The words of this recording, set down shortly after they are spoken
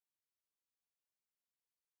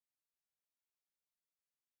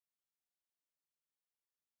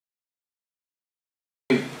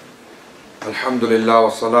الحمد لله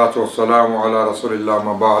والصلاة والسلام على رسول الله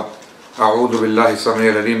ما بعد أعوذ بالله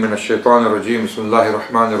السميع العليم من الشيطان الرجيم بسم الله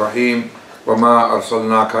الرحمن الرحيم وما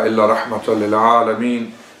أرسلناك إلا رحمة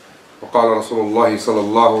للعالمين وقال رسول الله صلى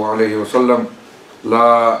الله عليه وسلم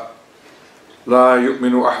لا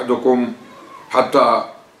يؤمن أحدكم حتى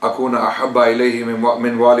أكون أحب إليه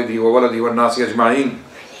من والدي وولدي والناس أجمعين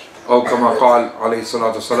أو كما قال عليه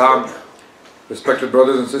الصلاة والسلام. Respected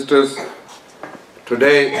brothers and sisters,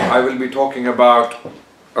 today I will be talking about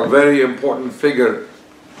a very important figure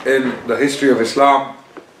in the history of Islam,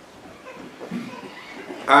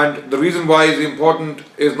 and the reason why he is important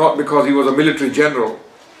is not because he was a military general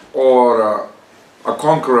or a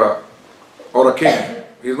conqueror or a king.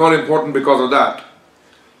 He is not important because of that,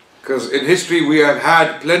 because in history we have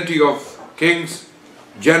had plenty of kings,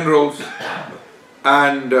 generals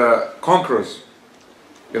and conquerors.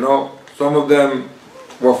 You know, some of them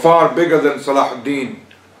were far bigger than Salahuddin.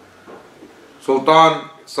 Sultan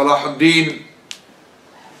Salahuddin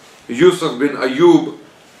Yusuf bin Ayyub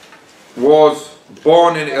was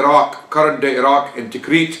born in Iraq, current day Iraq, in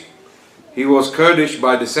Tikrit. He was Kurdish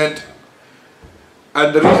by descent.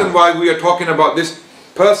 And the reason why we are talking about this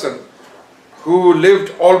person who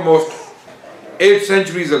lived almost 8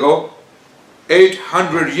 centuries ago,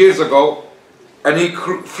 800 years ago, and he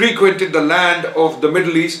frequented the land of the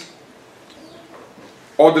Middle East,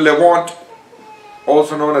 or the Levant,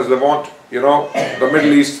 also known as Levant, you know, the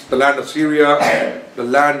Middle East, the land of Syria, the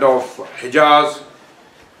land of Hijaz,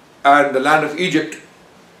 and the land of Egypt.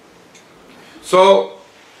 So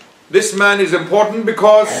this man is important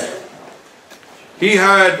because he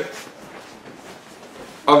had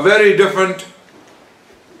a very different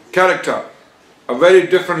character, a very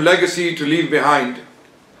different legacy to leave behind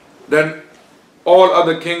than all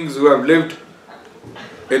other kings who have lived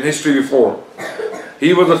in history before.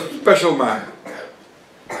 He was a special man.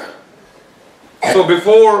 So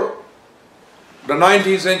before the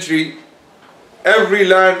 19th century, every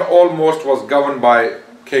land almost was governed by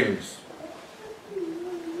kings.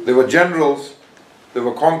 There were generals, there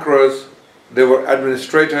were conquerors, there were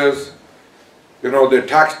administrators, you know, they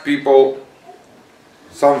taxed people,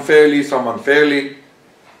 some fairly, some unfairly.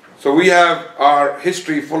 So we have our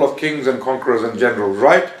history full of kings and conquerors and generals,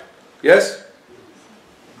 right? Yes?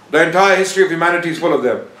 The entire history of humanity is full of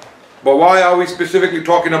them. But why are we specifically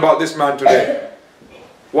talking about this man today?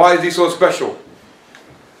 Why is he so special?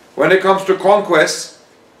 When it comes to conquests,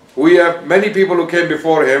 we have many people who came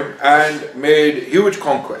before him and made huge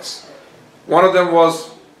conquests. One of them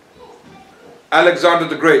was Alexander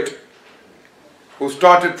the Great, who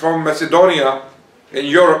started from Macedonia in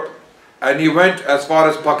Europe, and he went as far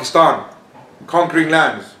as Pakistan, conquering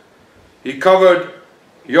lands. He covered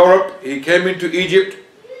Europe, he came into Egypt,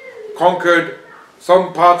 conquered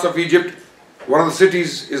some parts of Egypt. One of the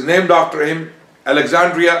cities is named after him,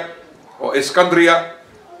 Alexandria or Iskandria.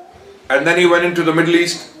 And then he went into the Middle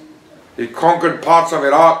East. He conquered parts of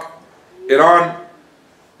Iraq, Iran,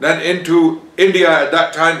 then into India at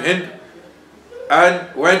that time, Hind,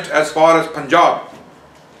 and went as far as Punjab.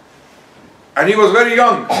 And he was very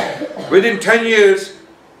young. Within 10 years,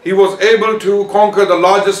 he was able to conquer the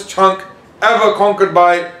largest chunk ever conquered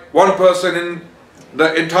by one person in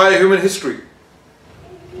the entire human history.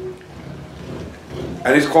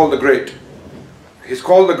 And he's called the Great. He's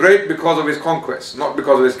called the Great because of his conquests, not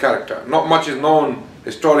because of his character. Not much is known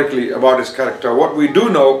historically about his character. What we do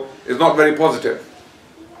know is not very positive.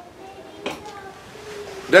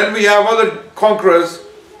 Then we have other conquerors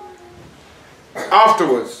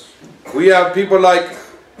afterwards. We have people like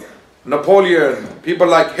Napoleon, people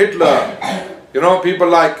like Hitler, you know, people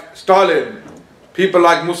like Stalin, people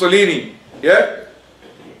like Mussolini, yeah?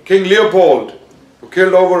 King Leopold, who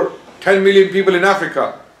killed over 10 million people in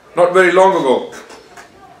Africa not very long ago.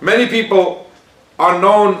 Many people are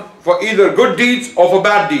known for either good deeds or for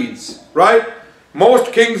bad deeds, right?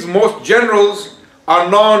 Most kings, most generals are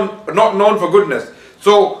not known for goodness.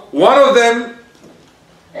 So one of them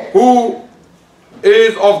who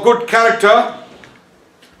is of good character,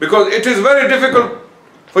 because it is very difficult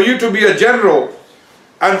for you to be a general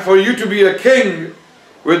and for you to be a king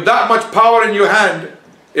with that much power in your hand,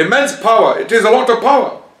 immense power. It is a lot of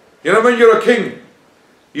power. You know, when you're a king,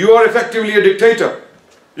 you are effectively a dictator.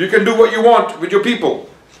 You can do what you want with your people.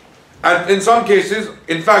 And in some cases,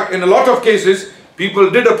 in fact, in a lot of cases, people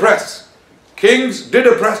did oppress. Kings did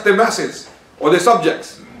oppress their masses or their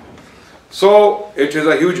subjects. So it is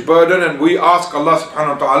a huge burden, and we ask Allah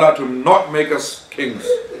subhanahu wa ta'ala to not make us kings.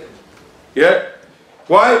 Yeah?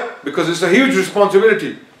 Why? Because it's a huge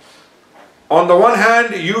responsibility. On the one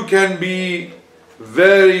hand, you can be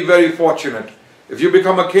very, very fortunate. If you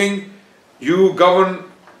become a king, you govern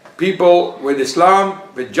people with Islam,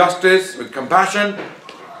 with justice, with compassion,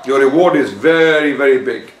 your reward is very, very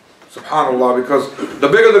big. Subhanallah, because the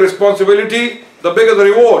bigger the responsibility, the bigger the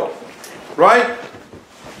reward. Right?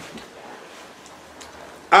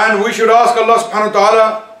 And we should ask Allah subhanahu wa ta'ala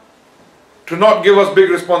to not give us big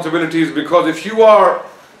responsibilities, because if you are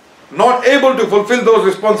not able to fulfill those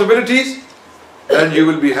responsibilities, then you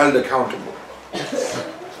will be held accountable.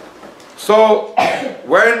 So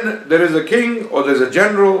when there is a king or there is a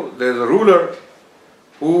general, there is a ruler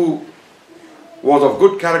who was of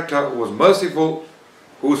good character, who was merciful,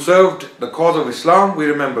 who served the cause of Islam, we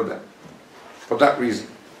remember them for that reason.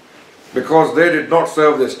 Because they did not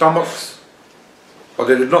serve their stomachs, or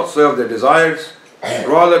they did not serve their desires.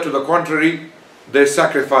 Rather, to the contrary, they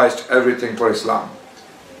sacrificed everything for Islam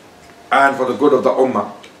and for the good of the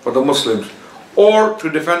Ummah, for the Muslims, or to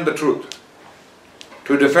defend the truth,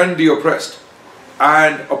 to defend the oppressed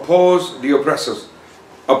and oppose the oppressors,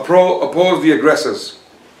 oppose the aggressors.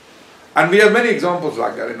 And we have many examples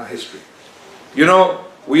like that in our history. You know,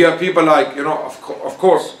 we have people like, you know, of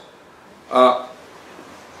course,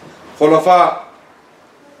 Khulafa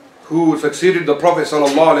who succeeded the Prophet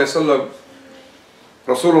sallallahu alaihi wasallam.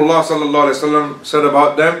 Rasulullah sallallahu alaihi wasallam said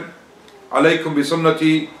about them, "Alaykum bi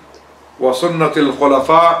sunnati wa sunnati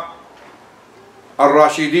al-khulafa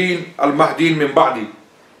al-rashidin al-mahdin min ba'di."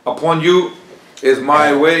 Upon you is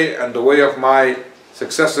my way and the way of my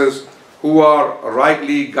successors who are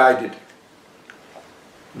rightly guided.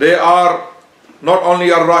 They are not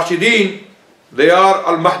only al-rashidin, they are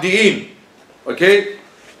al-mahdiin. Okay?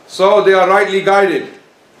 So they are rightly guided.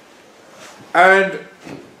 And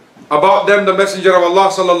about them, the Messenger of Allah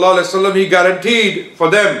sallallahu alaihi wasallam, he guaranteed for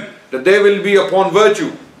them that they will be upon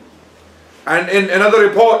virtue. And in another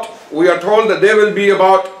report, we are told that they will be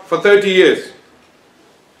about for 30 years.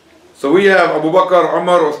 So we have Abu Bakr,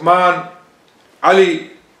 Umar, Uthman,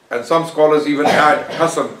 Ali, and some scholars even add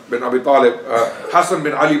Hassan bin Abi Talib, Hassan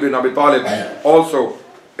bin Ali bin Abi Talib, also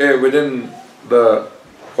within the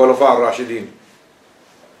Khulafa al-Rashidin.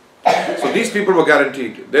 So these people were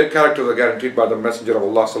guaranteed. Their characters are guaranteed by the Messenger of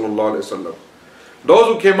Allah sallallahu alaihi wasallam. Those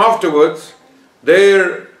who came afterwards,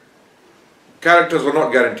 their characters were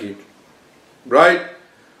not guaranteed, right?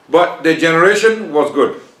 But their generation was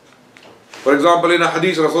good. For example, in a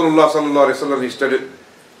hadith, Rasulullah sallallahu alaihi wasallam, he stated,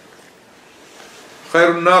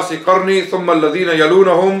 خير الناس قرني ثم الذين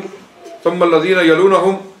يلونهم ثم الذين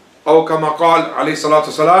يلونهم أو كما قال عليه الصلاة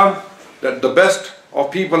والسلام, that the best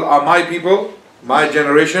of people are my people, my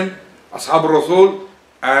generation, Ashab Rasul,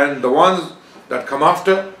 and the ones that come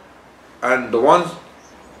after, and the ones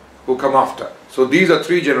who come after. So these are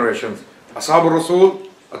three generations: Ashab Rasul,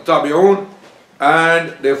 At-Tabi'un,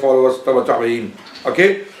 and their followers, Tabi'in.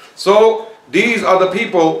 Okay? So these are the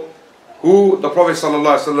people who the Prophet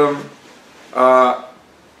ﷺ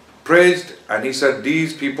praised, and he said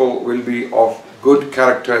these people will be of good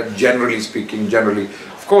character, generally speaking, generally.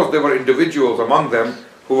 Of course, there were individuals among them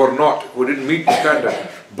who didn't meet the standard.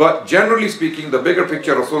 But generally speaking, the bigger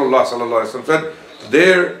picture, Rasulullah sallallahu alaihi wasallam said,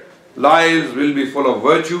 their lives will be full of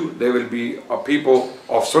virtue, they will be a people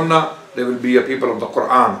of Sunnah, they will be a people of the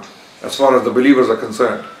Quran, as far as the believers are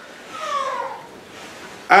concerned.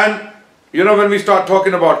 And, you know, when we start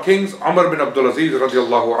talking about kings, Umar bin Abdul Aziz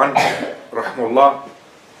radiallahu anhu, rahmullah,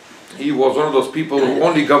 he was one of those people who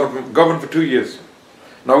only governed for 2 years.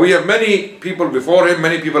 Now we have many people before him,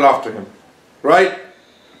 many people after him, right?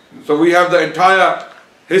 So we have the entire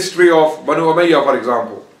history of Banu Umayyah, for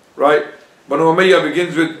example, right? Banu Umayyah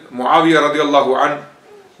begins with Muawiyah radiallahu anhu.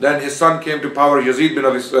 Then his son came to power, Yazid bin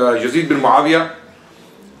Muawiyah,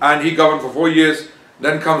 and he governed for 4 years.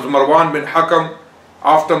 Then comes Marwan bin Hakam.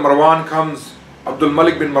 After Marwan comes Abdul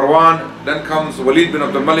Malik bin Marwan. Then comes Walid bin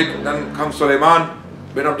Abdul Malik. Then comes Sulaiman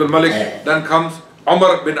bin Abdul Malik. Then comes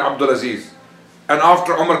Umar bin Abdul Aziz. And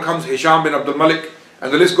after Umar comes Hisham bin Abdul Malik.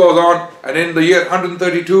 And the list goes on. And in the year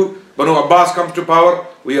 132, Banu Abbas comes to power.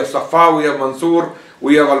 We have Safa, we have Mansur,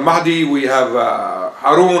 we have Al-Mahdi, we have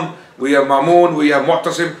Harun, we have Mamun, we have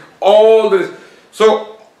Mu'tasim, all this.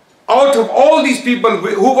 So out of all these people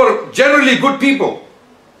who were generally good people,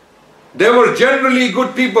 they were generally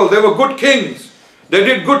good people, they were good kings, they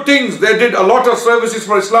did good things, they did a lot of services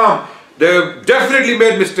for Islam, they definitely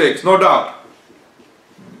made mistakes, no doubt.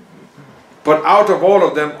 But out of all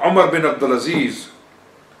of them, Umar bin Abdul Aziz,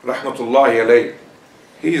 rahmatullahi alayh,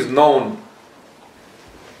 he is known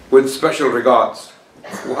with special regards.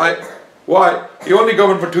 Why? Why? He only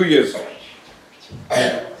governed for 2 years.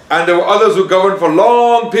 And there were others who governed for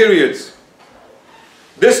long periods.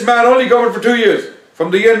 This man only governed for 2 years.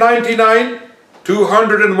 From the year 99 to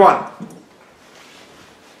 101.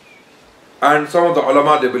 And some of the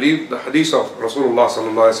ulama, they believe the hadith of Rasulullah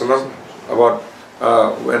sallallahu alaihi wasallam about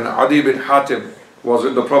when Adi bin Hatim was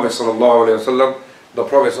with the Prophet sallallahu alaihi wasallam. The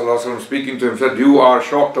Prophet sallallahu alaihi wasallam speaking to him said, "You are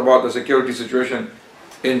shocked about the security situation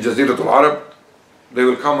in Jaziratul Arab. There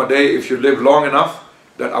will come a day, if you live long enough,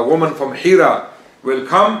 that a woman from Hira will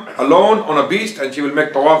come alone on a beast and she will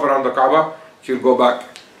make tawaf around the Kaaba. She will go back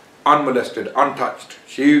unmolested, untouched.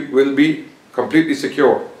 She will be completely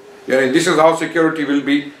secure." Yani this is how security will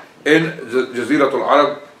be in Jaziratul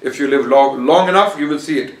Arab. If you live long enough, you will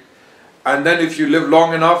see it. And then if you live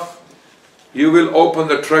long enough, you will open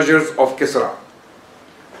the treasures of Kisra.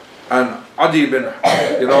 And Adi bin,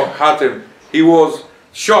 Hatim, he was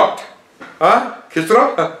shocked.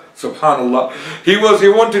 Kisra? Subhanallah. He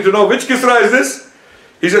wanted to know, which Kisra is this?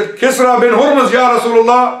 He said, Kisra bin Hurmuz, Ya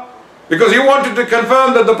Rasulullah. Because he wanted to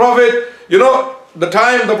confirm that the Prophet, the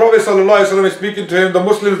time the Prophet ﷺ is speaking to him, the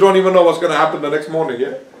Muslims don't even know what's going to happen the next morning.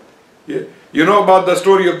 Yeah? You know about the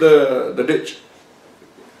story of the ditch?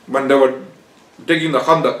 When they were digging the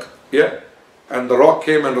Khandaq, yeah? And the rock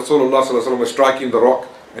came and Rasulullah ﷺ was striking the rock.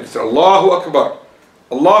 And he said, Allahu Akbar,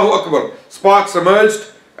 Allahu Akbar. Sparks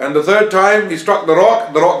emerged, and the third time he struck the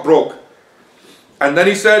rock broke. And then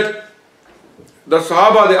he said, the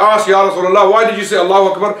Sahaba, they asked, Ya Rasulullah, why did you say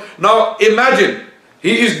Allahu Akbar? Now imagine,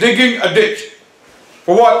 he is digging a ditch.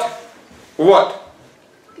 For what? For what?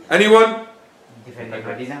 Anyone? Defending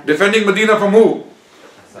Medina. Defending Medina from who?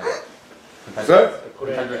 Sir?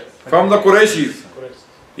 From the Qurayshis.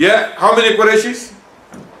 Yeah, how many Qurayshis?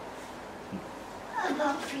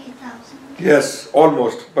 About 3,000. Yes,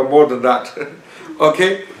 almost, but more than that.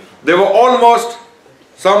 Okay, they were almost,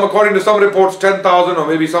 according to some reports 10,000, or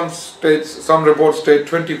maybe some reports state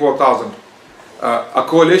 24,000. A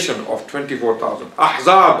coalition of 24,000.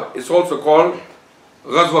 Ahzab is also called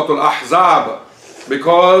Ghazwatul Ahzab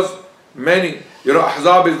because many,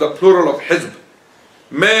 Ahzab is the plural of Hizb.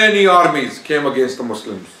 Many armies came against the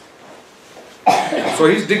Muslims. So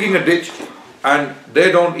he's digging a ditch and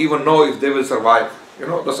they don't even know if they will survive. The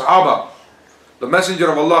Sahaba, the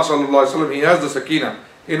Messenger of Allah sallallahu alaihi wasallam, he has the Sakina.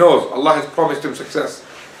 He knows Allah has promised him success.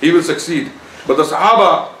 He will succeed. But the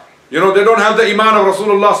Sahaba, they don't have the Iman of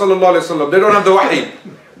Rasulullah sallallahu alaihi wasallam. They don't have the Wahi.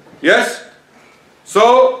 Yes?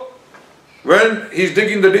 So, when he's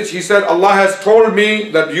digging the ditch, he said, Allah has told me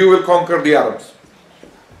that you will conquer the Arabs.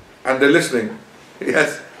 And they're listening.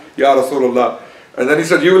 Yes, Ya Rasulullah. And then he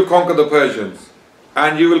said, you will conquer the Persians.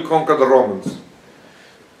 And you will conquer the Romans.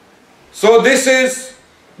 So these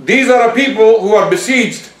are a people who are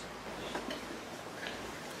besieged.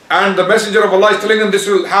 And the Messenger of Allah is telling them this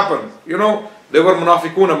will happen. There were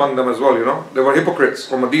munafiqun among them as well, There were hypocrites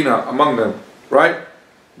from Medina among them, right?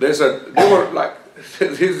 They said, they were like,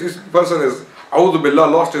 this person is, A'udhu Billah,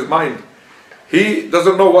 lost his mind. He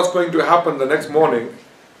doesn't know what's going to happen the next morning,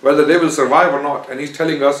 whether they will survive or not. And he's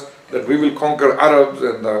telling us that we will conquer Arabs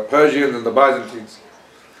and the Persians and the Byzantines.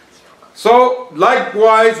 So,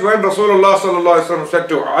 likewise, when Rasulullah sallallahu alaihi wasallam said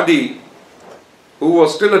to Adi, who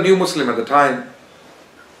was still a new Muslim at the time,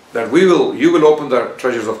 that you will open the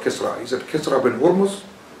treasures of Kisra. He said, Kisra bin Hurmuz?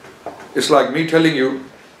 It's like me telling you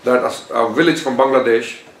that a village from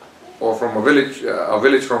Bangladesh, or from a village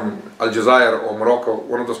from Aljazair or Morocco,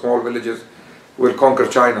 one of the small villages, will conquer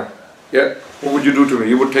China. Yeah? What would you do to me?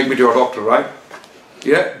 You would take me to a doctor, right?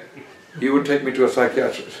 Yeah? You would take me to a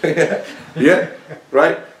psychiatrist. Yeah?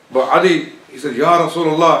 Right? But Adi, he said, Ya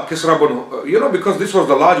Rasulullah, Kisra bin, because this was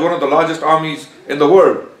one of the largest armies in the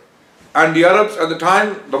world. And the Arabs at the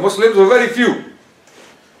time, the Muslims were very few.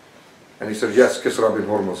 And he said, yes, Kisra bin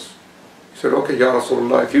Hurmuz. He said, okay, Ya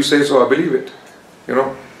Rasulullah, if you say so, I believe it.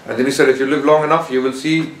 And then he said, if you live long enough, you will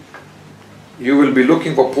see, you will be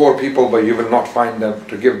looking for poor people, but you will not find them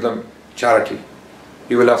to give them charity.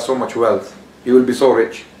 You will have so much wealth. You will be so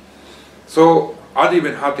rich. So, Adi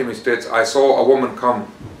bin Hatim states, I saw a woman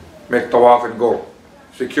come, make tawaf and go.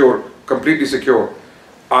 Secure, completely secure.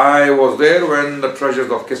 I was there when the treasures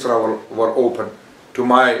of Kisra were open, to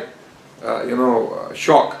my,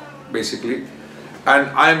 shock, basically. And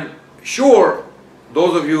I'm sure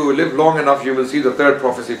those of you who live long enough, you will see the third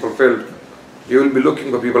prophecy fulfilled. You will be looking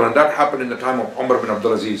for people, and that happened in the time of Umar bin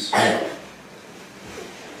Abdul Aziz.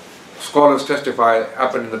 Scholars testify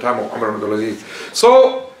happened in the time of Umar bin Abdul Aziz.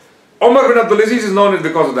 So, Umar bin Abdul Aziz is known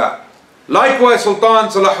because of that. Likewise, Sultan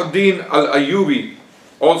Salahuddin Ayyubi,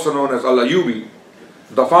 also known as Al-Ayyubi,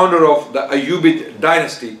 the founder of the Ayyubid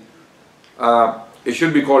dynasty. It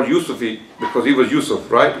should be called Yusufi because he was Yusuf,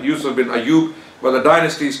 right? Yusuf bin Ayyub, but the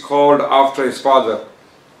dynasty is called after his father,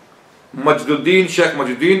 Majduddin, Sheikh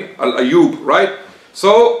Majduddin Al-Ayyub, right?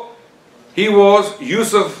 So he was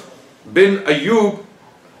Yusuf bin Ayyub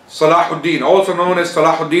Salahuddin, also known as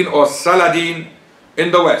Salahuddin or Saladin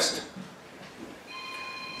in the West.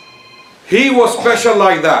 He was special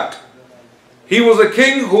like that. He was a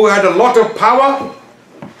king who had a lot of power.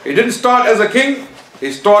 He didn't start as a king.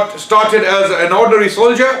 He started as an ordinary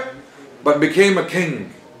soldier, but became a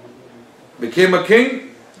king. Became a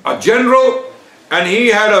king, a general, and he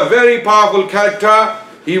had a very powerful character.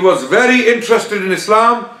 He was very interested in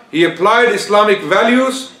Islam. He applied Islamic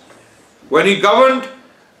values when he governed,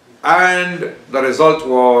 and the result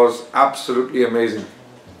was absolutely amazing.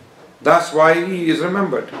 That's why he is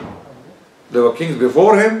remembered. There were kings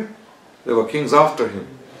before him, there were kings after him.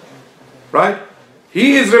 Right?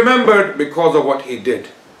 He is remembered because of what he did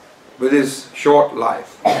with his short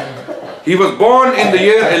life. He was born in the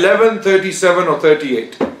year 1137 or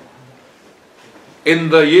 38. In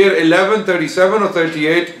the year 1137 or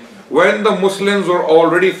 38, when the Muslims were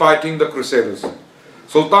already fighting the Crusaders.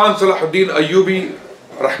 Sultan Salahuddin Ayyubi,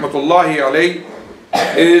 rahmatullahi alayhi,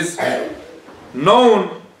 is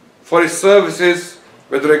known for his services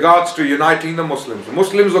with regards to uniting the Muslims.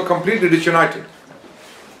 Muslims were completely disunited.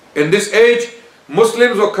 In this age,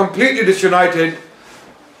 Muslims were completely disunited,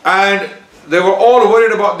 and they were all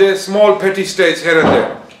worried about their small petty states here and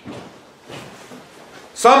there.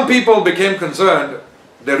 Some people became concerned.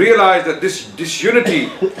 They realized that this disunity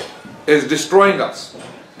is destroying us.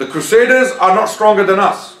 The Crusaders are not stronger than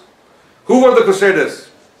us. Who were the Crusaders?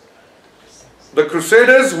 The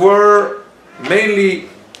Crusaders were mainly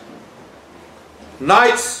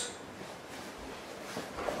knights.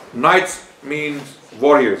 Knights means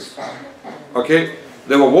warriors. Okay?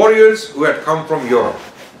 They were warriors who had come from Europe.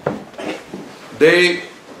 They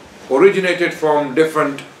originated from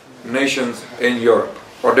different nations in Europe,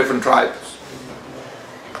 or different tribes.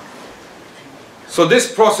 So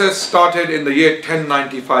this process started in the year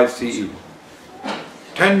 1095 CE.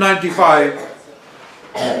 1095,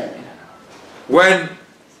 when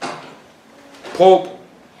Pope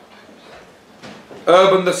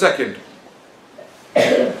Urban II,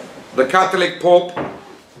 the Catholic Pope,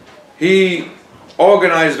 he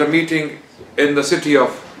organized a meeting in the city of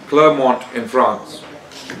Clermont in France.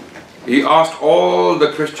 He asked all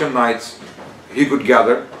the Christian knights he could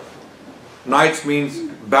gather. Knights means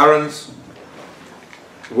barons,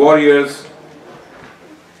 warriors,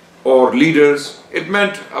 or leaders. It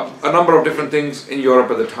meant a number of different things in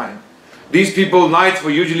Europe at the time. These people, knights,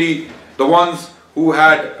 were usually the ones who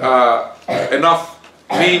had enough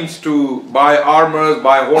means to buy armors,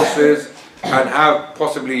 buy horses, and have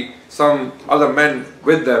possibly some other men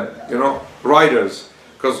with them, you know, riders.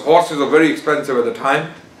 Because horses were very expensive at the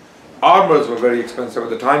time. Armors were very expensive at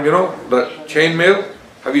the time, you know, the chainmail.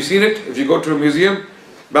 Have you seen it? If you go to a museum,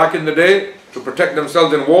 back in the day, to protect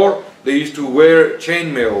themselves in war, they used to wear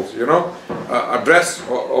chainmails, you know, a dress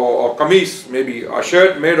or kameez, maybe a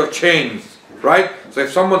shirt made of chains, right? So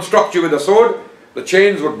if someone struck you with a sword, the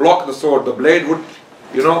chains would block the sword, the blade would,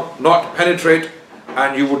 you know, not penetrate,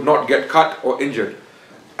 and you would not get cut or injured.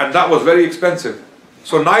 And that was very expensive.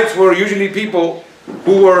 So knights were usually people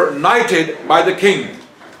who were knighted by the king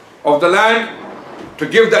of the land to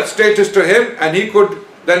give that status to him, and he could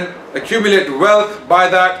then accumulate wealth by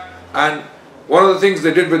that. And one of the things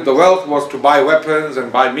they did with the wealth was to buy weapons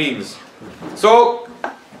and buy means. So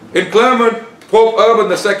in Clermont, Pope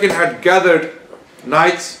Urban II had gathered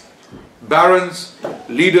knights, barons,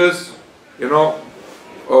 leaders, you know,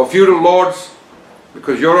 feudal lords,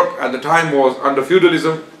 because Europe at the time was under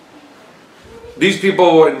feudalism. These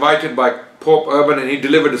people were invited by Pope Urban, and he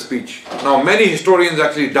delivered a speech. Now many historians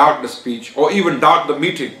actually doubt the speech, or even doubt the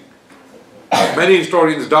meeting. Many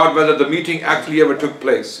historians doubt whether the meeting actually ever took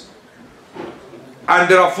place. And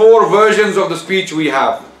there are four versions of the speech we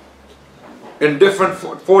have in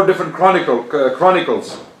four different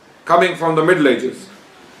chronicles coming from the Middle Ages.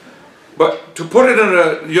 But to put it in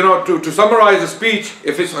a, you know, to summarize the speech,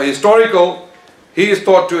 if it's historical, he is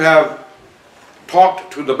thought to have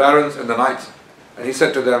talked to the barons and the knights, and he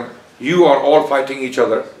said to them, "You are all fighting each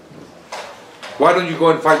other. Why don't you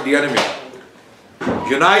go and fight the enemy?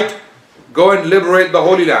 Unite, go and liberate the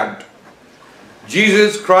Holy Land.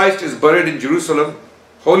 Jesus Christ is buried in Jerusalem,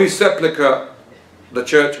 Holy Sepulchre, the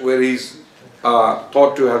church where he's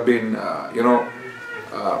thought to have been, you know,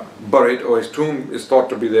 buried, or his tomb is thought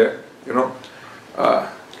to be there, you know.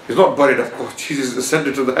 He's not buried, of course, Jesus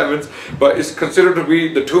ascended to the heavens, but it's considered to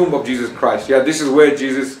be the tomb of Jesus Christ. Yeah, this is where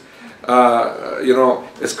Jesus, you know,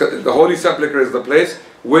 the Holy Sepulchre is the place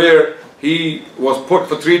where he was put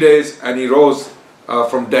for 3 days and he rose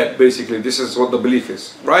from dead, basically. This is what the belief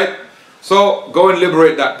is, right? So go and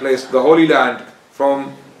liberate that place, the Holy Land,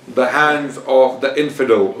 from the hands of the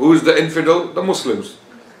infidel. Who is the infidel? The Muslims.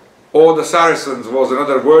 or the Saracens was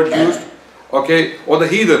another word used, okay, or the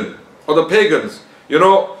heathen, or the pagans. You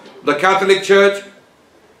know, the Catholic Church,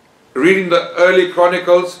 reading the early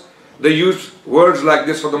chronicles, they used words like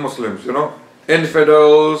this for the Muslims, you know,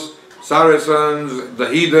 infidels, Saracens, the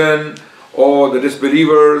heathen, or the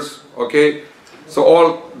disbelievers, okay. So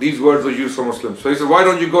all these words were used for Muslims. So he said, why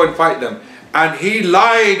don't you go and fight them? And he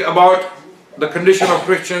lied about the condition of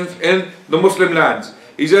Christians in the Muslim lands.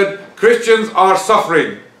 He said, Christians are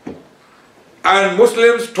suffering and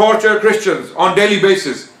Muslims torture Christians on daily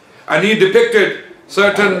basis. And he depicted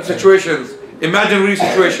certain situations, imaginary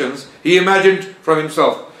situations, he imagined from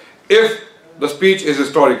himself, if the speech is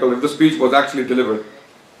historical, if the speech was actually delivered.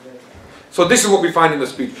 So this is what we find in the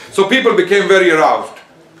speech. So people became very aroused.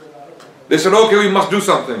 They said, okay, we must do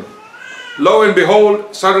something. Lo and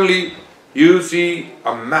behold, suddenly you see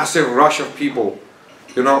a massive rush of people,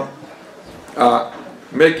 you know,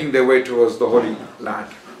 making their way towards the Holy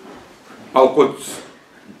Land, Al-Quds,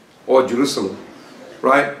 or Jerusalem,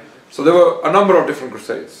 right? So there were a number of different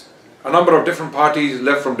crusades. A number of different parties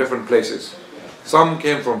left from different places. Some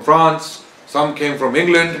came from France, some came from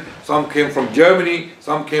England, some came from Germany,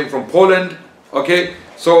 some came from Poland, okay?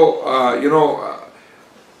 So, you know,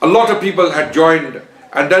 a lot of people had joined,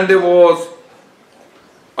 and then there was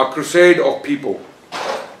a crusade of people.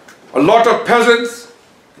 A lot of peasants,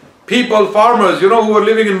 people, farmers, you know, who were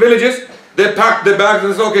living in villages, they packed their bags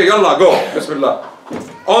and said, okay, yallah, go, bismillah.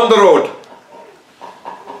 On the road.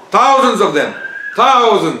 Thousands of them,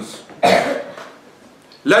 thousands.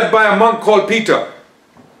 Led by a monk called Peter.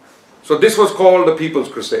 So this was called the People's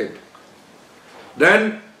Crusade.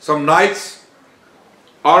 Then some knights,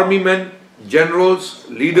 army men, generals,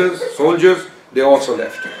 leaders, soldiers, they also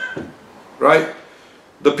left. Right?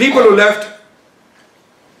 The people who left,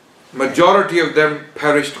 majority of them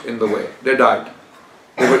perished in the way. They died.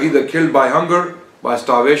 They were either killed by hunger, by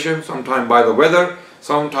starvation, sometimes by the weather,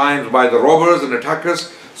 sometimes by the robbers and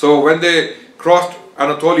attackers. So when they crossed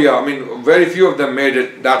Anatolia, I mean, very few of them made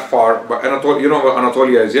it that far. But Anatolia, you know what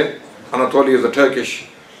Anatolia is, yeah? Anatolia is the Turkish,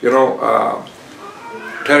 you know,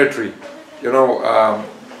 territory. You know,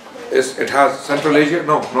 it has Central Asia.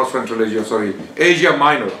 No, not Central Asia. Sorry, Asia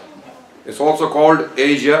Minor. It's also called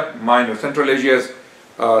Asia Minor. Central Asia is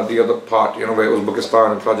the other part. You know, where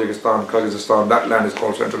Uzbekistan and Tajikistan, Kyrgyzstan. That land is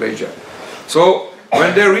called Central Asia. So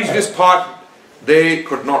when they reached this part, they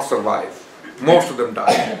could not survive. Most of them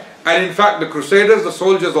died. And in fact, the Crusaders, the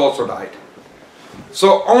soldiers also died.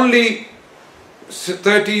 So only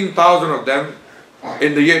 13,000 of them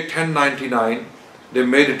in the year 1099, they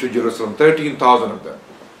made it to Jerusalem. 13,000 of them.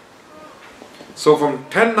 So from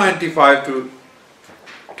 1095 to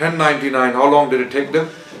 1099, how long did it take them?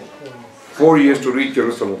 4 years to reach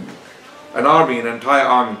Jerusalem. An army, an entire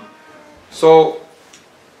army. So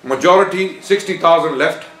majority, 60,000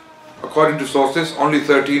 left. According to sources, only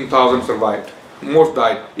 13,000 survived. Most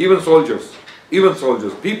died. Even soldiers. Even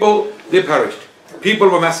soldiers. People, they perished. People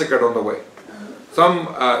were massacred on the way. Some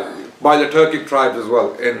by the Turkic tribes as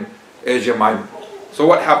well in Asia Minor. So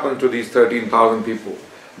what happened to these 13,000 people?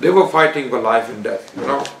 They were fighting for life and death, you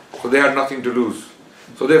know. So they had nothing to lose.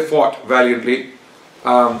 So they fought valiantly.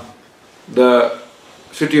 The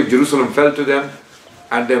city of Jerusalem fell to them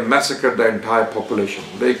and they massacred the entire population.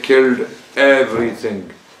 They killed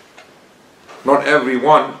everything. Not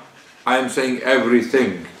everyone, I am saying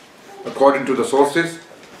everything. According to the sources,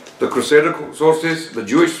 the Crusader sources, the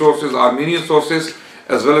Jewish sources, Armenian sources,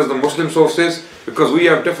 as well as the Muslim sources, because we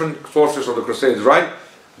have different sources of the Crusades, right?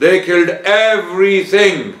 They killed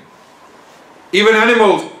everything. Even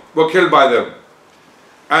animals were killed by them.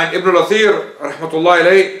 And Ibn al-Athir, rahmatullahi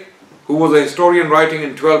alayh, who was a historian writing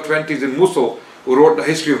in 1220s in Mosul, who wrote the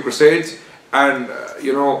history of Crusades, and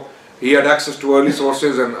you know, he had access to early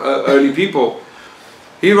sources and early people.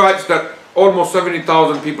 He writes that almost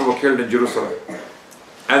 70,000 people were killed in Jerusalem.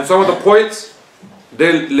 And some of the poets,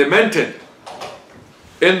 they lamented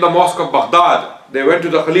in the mosque of Baghdad. They went to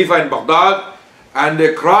the Khalifa in Baghdad and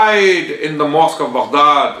they cried in the mosque of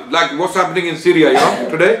Baghdad. Like what's happening in Syria, you know,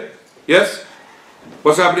 today? Yes?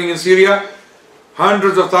 What's happening in Syria?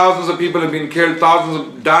 Hundreds of thousands of people have been killed, thousands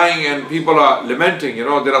of dying, and people are lamenting. You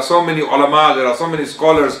know, there are so many ulama, there are so many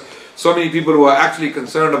scholars, so many people who are actually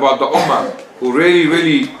concerned about the ummah, who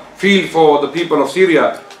really feel for the people of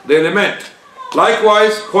Syria. They lament.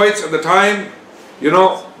 Likewise, poets at the time, you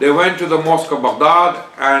know, they went to the mosque of Baghdad,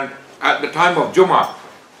 and at the time of Jummah,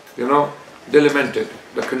 you know, they lamented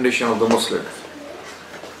the condition of the Muslims.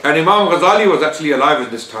 And Imam Ghazali was actually alive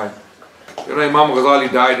at this time. You know, Imam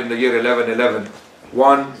Ghazali died in the year 1111,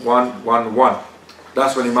 1111.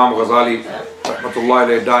 That's when Imam Ghazali, rahmatullahi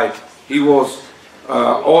alayhi, died. He was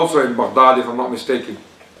also in Baghdad, if I'm not mistaken.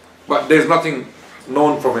 but there's nothing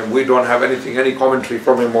known from him. We don't have anything, any commentary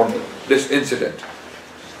from him on this incident.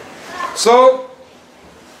 So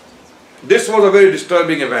this was a very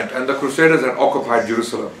disturbing event, and the Crusaders had occupied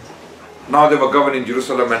Jerusalem. Now they were governing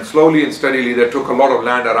Jerusalem, and slowly and steadily they took a lot of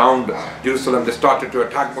land around Jerusalem. They started to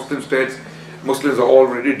attack Muslim states. Muslims are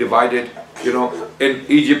already divided. You know, in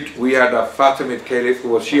Egypt we had a Fatimid Caliph who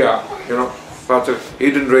was Shia. You know,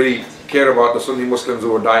 he didn't really care about the Sunni Muslims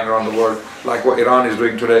who were dying around the world, like what Iran is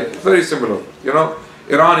doing today. It's very similar. You know,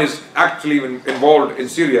 Iran is actually involved in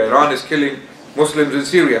Syria. Iran is killing Muslims in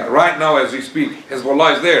Syria right now as we speak.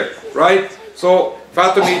 Hezbollah is there, right? So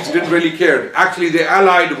Fatimids didn't really care. Actually, they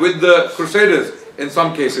allied with the Crusaders in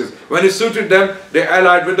some cases. When it suited them, they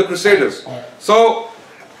allied with the Crusaders. So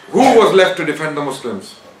who was left to defend the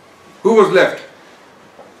Muslims? Who was left?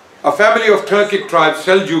 A family of Turkic tribes,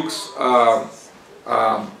 Seljuks,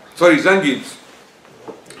 Zangids,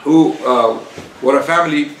 who were a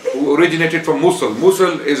family who originated from Mosul.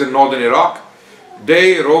 Mosul is in northern Iraq.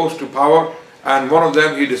 They rose to power, and one of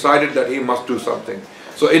them, he decided that he must do something.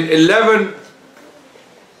 So in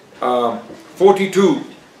 1142,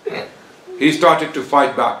 he started to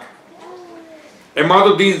fight back.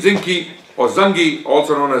 Imaduddin Zinki, or Zangi,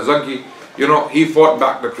 also known as Zangi, you know, he fought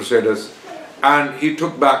back the Crusaders, and he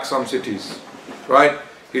took back some cities, right?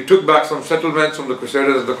 He took back some settlements from the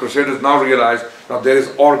Crusaders. The Crusaders now realized that there is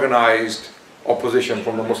organized opposition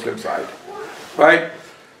from the Muslim side, right?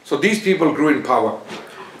 So these people grew in power.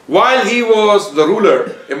 While he was the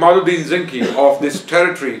ruler, Imaduddin Zinki, of this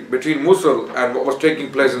territory between Mosul and what was taking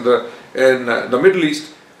place in the Middle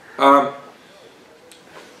East,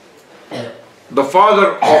 the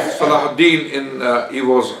father of Salahuddin, he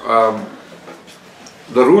was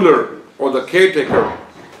the ruler or the caretaker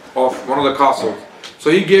of one of the castles. So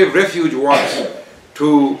he gave refuge once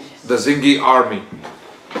to the Zingi army.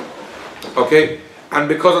 Okay, and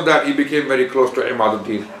because of that, he became very close to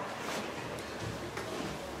Imaduddin.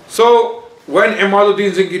 So when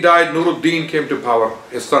Imaduddin Zinki died, Nuruddin came to power,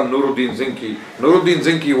 his son Nuruddin Zinki. Nuruddin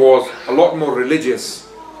Zinki was a lot more religious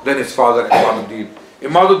than his father Imaduddin.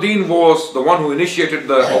 Imaduddin was the one who initiated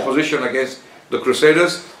the opposition against the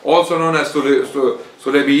Crusaders, also known as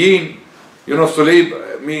Sulaybiyin. You know,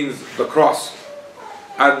 Sulayb means the cross,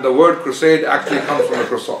 and the word crusade actually comes from the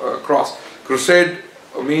cross. Crusade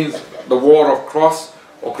means the war of cross,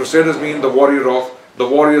 or Crusaders mean the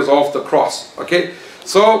warriors of the cross. Okay,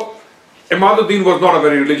 so Imaduddin was not a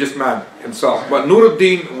very religious man himself, but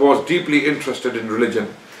Nuruddin was deeply interested in religion,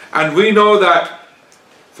 and we know that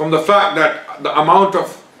from the fact that the amount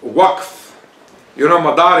of waqf, you know,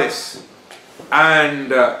 madaris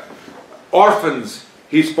and orphans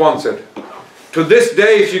he sponsored. To this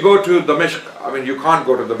day, if you go to Damascus, I mean, you can't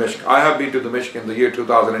go to Damascus. I have been to Damascus in the year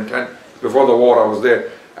 2010. Before the war, I was there,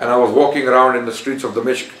 and I was walking around in the streets of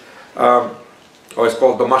Damascus. It's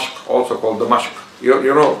called Damascus, also called Damascus. You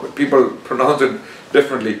know, people pronounce it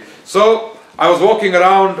differently. So I was walking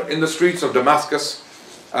around in the streets of Damascus,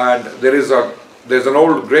 and there's an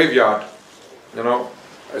old graveyard. You know,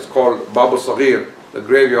 it's called Bab al-Saghir, the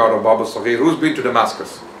graveyard of Bab al-Saghir. Who's been to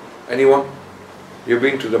Damascus? Anyone? You've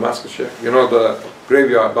been to Damascus, yeah? You know the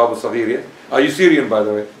graveyard, Bab al-Saghir, yeah? Are you Syrian, by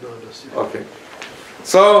the way? No, not Syrian. Okay.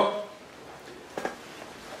 So,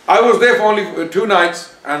 I was there for only 2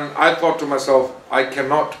 nights, and I thought to myself, I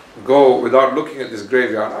cannot go without looking at this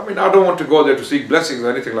graveyard. I mean, I don't want to go there to seek blessings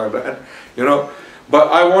or anything like that, you know?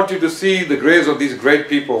 But I wanted to see the graves of these great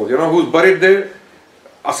people. You know who's buried there?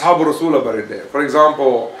 Ashab Rasul are buried there. For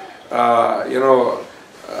example,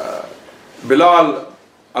 Bilal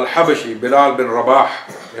al-Habashi, Bilal bin Rabah,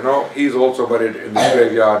 you know, he's also buried in this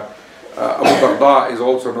graveyard. Abu Darda is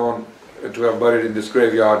also known to have buried in this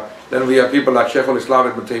graveyard. Then we have people like Shaykh al-Islam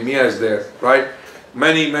ibn Taymiyyah is there, right?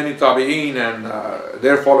 Many Tabi'een and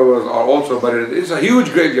their followers are also buried. It's a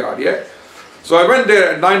huge graveyard, yeah? So I went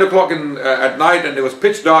there at 9 o'clock at night, and it was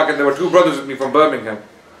pitch dark, and there were 2 brothers with me from Birmingham.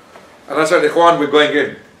 And I said, Ikhwan, we're going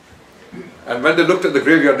in. And when they looked at the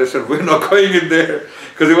graveyard, they said, we're not going in there,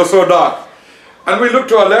 because it was so dark. And we looked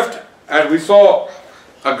to our left, and we saw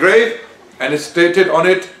a grave, and it stated on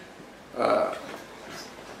it,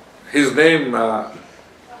 his name,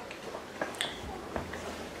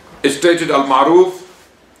 it stated Al-Ma'ruf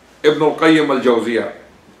Ibn al-Qayyim al-Jawziyah.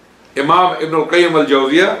 Imam Ibn al-Qayyim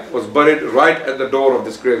al-Jawziyah was buried right at the door of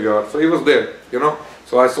this graveyard. So he was there, you know.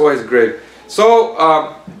 So I saw his grave. So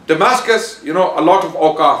Damascus, you know, a lot of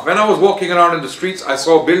awqaf. When I was walking around in the streets, I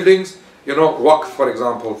saw buildings, you know, waqf, for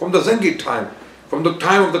example, from the Zangid time, from the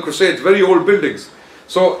time of the Crusades, very old buildings.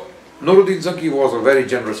 So Nuruddin Zinki was a very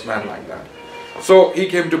generous man like that. So he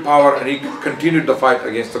came to power, and he continued the fight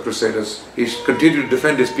against the Crusaders. He continued to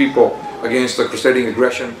defend his people against the crusading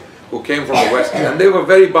aggression. who came from the West, and they were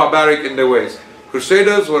very barbaric in their ways.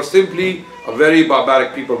 Crusaders were simply a very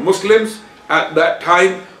barbaric people. Muslims at that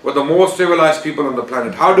time were the most civilized people on the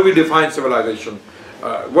planet. How do we define civilization?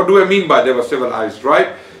 What do I mean by they were civilized,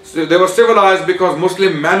 right? So they were civilized because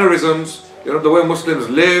Muslim mannerisms, you know, the way Muslims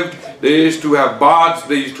lived, they used to have baths,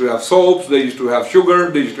 they used to have soaps, they used to have sugar,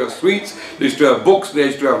 they used to have sweets, they used to have books, they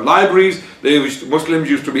used to have libraries, Muslims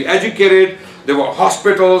used to be educated, there were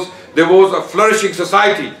hospitals, there was a flourishing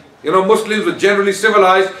society. You know, Muslims were generally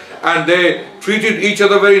civilized and they treated each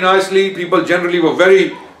other very nicely. People generally were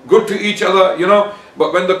very good to each other, you know.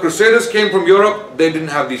 But when the Crusaders came from Europe, they didn't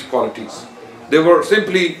have these qualities. They were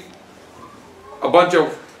simply a bunch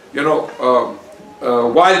of, you know,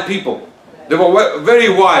 wild people. They were very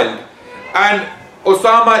wild. And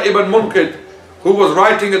Osama ibn Munqidh, who was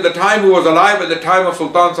writing at the time, who was alive at the time of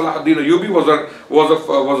Sultan Salahuddin Ayyubi,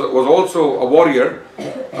 was also a warrior,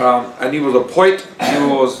 and he was a poet, he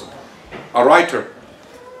was a writer.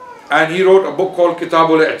 And he wrote a book called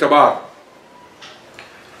Kitabul I'tibar,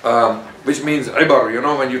 which means ibar, you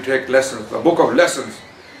know, when you take lessons, a book of lessons.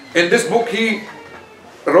 In this book he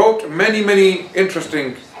wrote many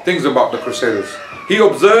interesting things about the Crusaders. He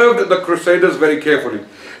observed the Crusaders very carefully.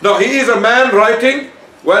 Now he is a man writing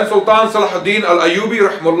when Sultan Salahuddin Ayyubi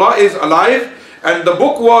rahmullah is alive, and the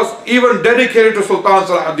book was even dedicated to Sultan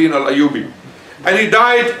Salahuddin Ayyubi. And he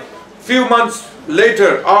died few months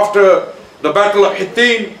later after the Battle of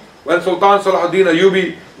Hittin, when Sultan Salahuddin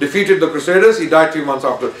Ayyubi defeated the Crusaders. He died 2 months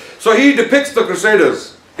after. So he depicts the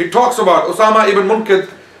Crusaders. He talks about, Osama ibn Munqidh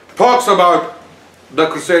talks about the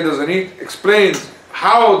Crusaders, and he explains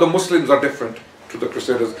how the Muslims are different to the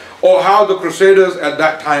Crusaders, or how the Crusaders at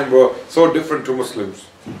that time were so different to Muslims.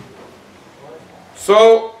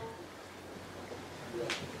 So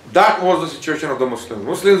that was the situation of the Muslims.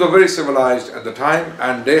 Muslims were very civilized at the time,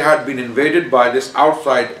 and they had been invaded by this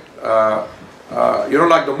outside, you know,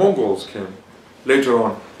 like the Mongols came later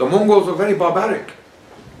on. The Mongols were very barbaric.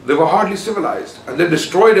 They were hardly civilized, and they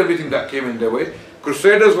destroyed everything that came in their way.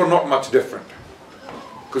 Crusaders were not much different.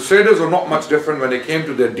 Crusaders were not much different when they came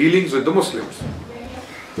to their dealings with the Muslims.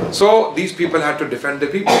 So these people had to defend their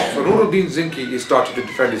people. So Nuruddin Zinki, he started to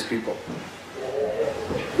defend his people.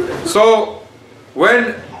 So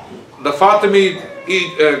when the Fatimid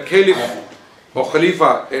Caliph or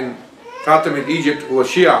Khalifa in Fatimid Egypt, who was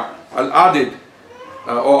Shia, Al-Adid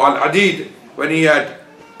or Al-Adid, when he had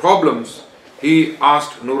problems, he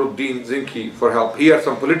asked Nuruddin Zinki for help. He had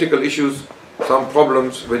some political issues, some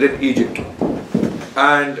problems within Egypt.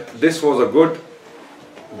 And this was a good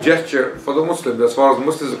gesture for the Muslims. As far as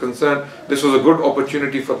Muslims are concerned, this was a good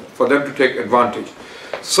opportunity for them to take advantage.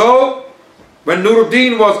 So when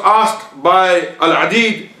Nuruddin was asked by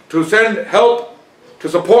Al-Adid to send help to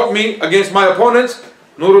support me against my opponents,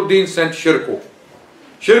 Nuruddin sent Shirkuh.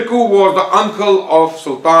 Shirkuh was the uncle of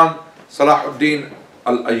Sultan Salahuddin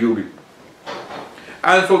Ayyubi.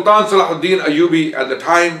 And Sultan Salahuddin Ayyubi at the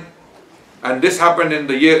time, and this happened in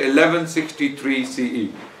the year 1163 CE.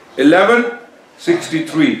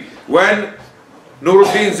 1163, when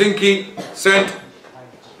Nuruddin Zinki sent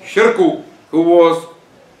Shirkuh, who was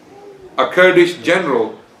a Kurdish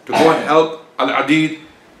general, to go and help Al-Adid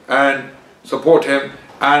and support him,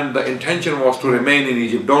 and the intention was to remain in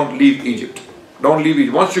Egypt. Don't leave Egypt. Don't leave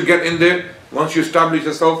Egypt. Once you get in there, once you establish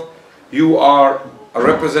yourself, you are a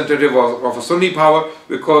representative of a Sunni power,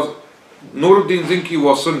 because Nuruddin Zinki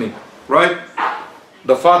was Sunni, right?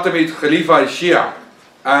 The Fatimid Khalifa is Shia,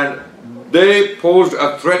 and they posed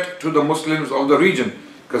a threat to the Muslims of the region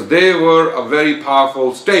because they were a very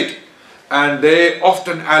powerful state, and they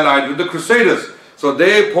often allied with the Crusaders. So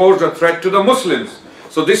they posed a threat to the Muslims.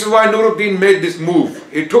 So this is why Nuruddin made this move.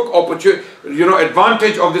 He took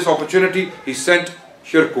advantage of this opportunity. He sent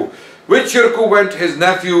Shirkuh. With Shirkuh went his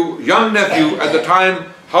nephew, young nephew at the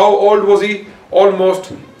time. How old was he?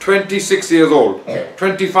 Almost 26 years old.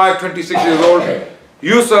 25, 26 years old.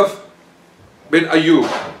 Yusuf bin Ayyub.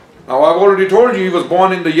 Now I've already told you he was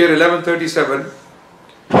born in the year 1137,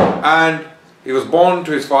 and he was born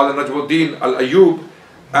to his father Najmuddin al-Ayyub,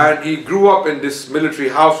 and he grew up in this military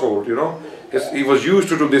household, you know. He was used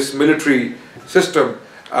to this military system,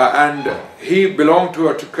 and he belonged to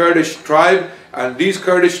a Kurdish tribe, and these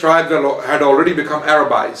Kurdish tribes had already become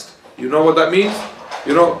Arabized. You know what that means?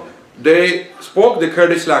 You know, they spoke the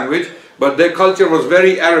Kurdish language, but their culture was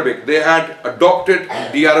very Arabic. They had adopted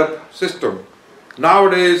the Arab system.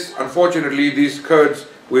 Nowadays, unfortunately, these Kurds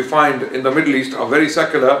we find in the Middle East are very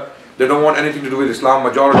secular. They don't want anything to do with Islam,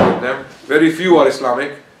 majority of them. Very few are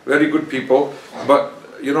Islamic, very good people. But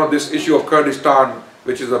you know, this issue of Kurdistan,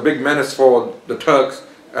 which is a big menace for the Turks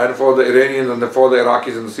and for the Iranians and for the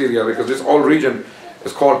Iraqis and Syria, because this whole region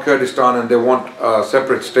is called Kurdistan, and they want a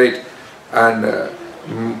separate state, and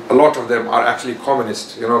a lot of them are actually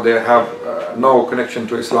communists. You know, they have no connection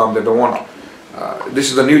to Islam. They don't want. This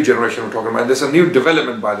is the new generation we're talking about. This is a new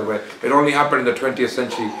development, by the way. It only happened in the 20th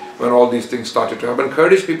century when all these things started to happen.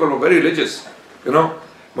 Kurdish people were very religious. You know,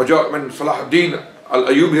 when Salahuddin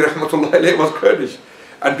Ayyubi rahmatullahi alayhi was Kurdish,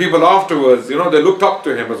 and people afterwards, you know, they looked up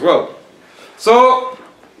to him as well. So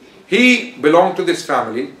he belonged to this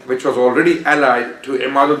family, which was already allied to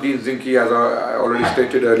Imaduddin Zinki, as I already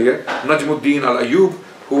stated earlier. Najmuddin al-Ayyub,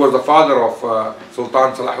 who was the father of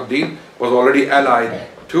Sultan Salahuddin, was already allied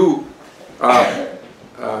to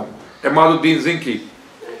Imaduddin Zinki.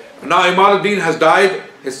 Now Imaduddin has died.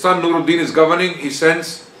 His son Nuruddin is governing. He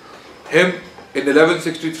sends him in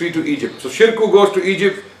 1163 to Egypt. So Shirkuh goes to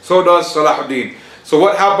Egypt, so does Salahuddin. So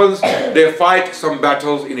what happens? They fight some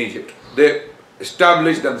battles in Egypt. They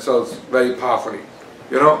establish themselves very powerfully,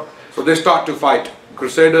 you know. So they start to fight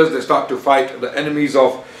crusaders, they start to fight the enemies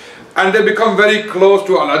of, and they become very close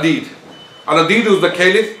to Al-Adid. Al-Adid was the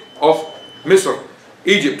caliph of Misr,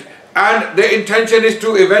 Egypt, and their intention is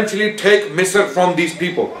to eventually take Misr from these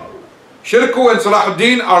people. Shirkuh and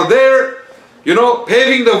Salahuddin are there, you know,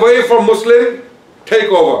 paving the way for Muslim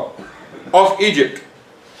takeover of Egypt.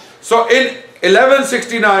 So in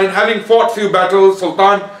 1169, having fought few battles,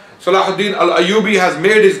 Sultan Salahuddin al-Ayyubi has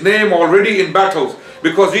made his name already in battles,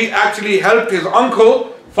 because he actually helped his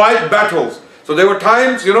uncle fight battles. So there were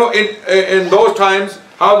times, you know, in those times,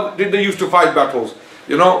 how did they used to fight battles?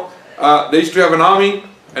 You know, they used to have an army,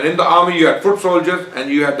 and in the army you had foot soldiers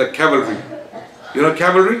and you had the cavalry. You know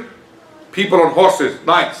cavalry? People on horses,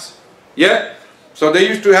 knights. Yeah? So they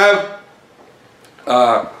used to have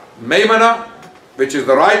Maymana, which is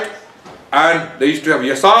the right, and they used to have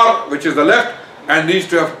Yasar, which is the left, and they used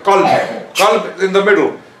to have Qalb in the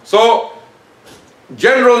middle. So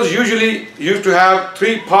generals usually used to have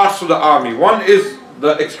three parts to the army. One is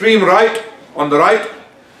the extreme right, on the right,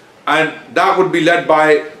 and that would be led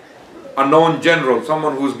by a known general,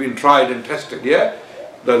 someone who's been tried and tested. Yeah,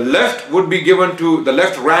 the left would be given to the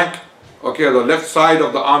left rank, okay, the left side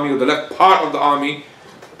of the army, or the left part of the army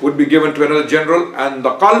would be given to another general, and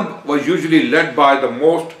the Qalb was usually led by the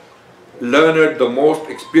most learned, the most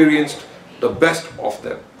experienced, the best of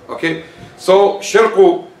them. Okay, so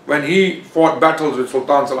Shirkuh, when he fought battles with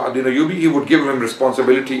Sultan Salahuddin Ayyubi, he would give him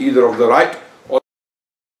responsibility either of the right or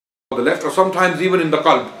the left, or sometimes even in the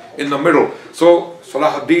Qalb, in the middle. So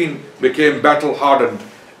Salahuddin became battle hardened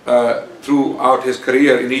throughout his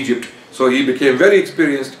career in Egypt. So he became very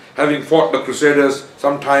experienced, having fought the Crusaders,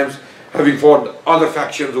 sometimes having fought other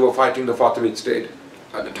factions who were fighting the Fatimid state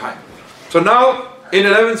at the time. So now in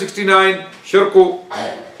 1169, Shirkuh,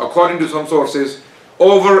 according to some sources,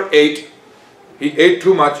 overate. He ate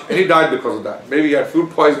too much and he died because of that. Maybe he had food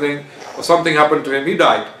poisoning or something happened to him, he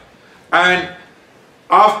died. And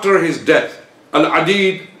after his death,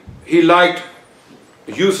 Al-Adid, he liked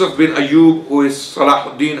Yusuf bin Ayyub, who is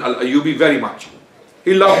Salahuddin al-Ayyubi, very much.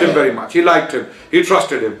 He loved him very much, he liked him, he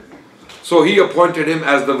trusted him. So he appointed him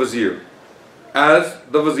as the vizier. As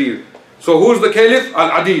the vizier. So who's the caliph?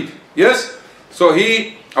 Al-Adid. Yes? So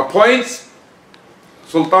he appoints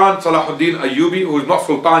Sultan Salahuddin Ayyubi, who is not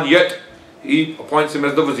Sultan yet, he appoints him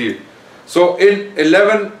as the vizier. So in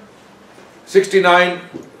 1169,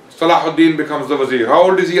 Salahuddin becomes the vizier. How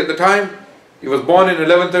old is he at the time? He was born in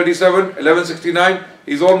 1137, 1169.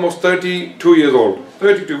 He's almost 32 years old.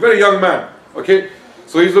 32, very young man. Okay,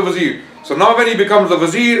 so he's the vizier. So now when he becomes the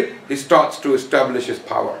vizier, he starts to establish his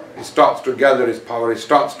power. He starts to gather his power. He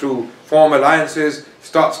starts to form alliances. He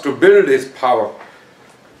starts to build his power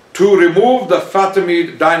to remove the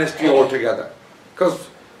Fatimid dynasty altogether. Because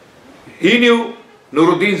he knew,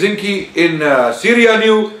 Nuruddin Zinki in Syria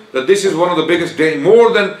knew that this is one of the biggest,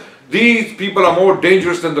 more than, these people are more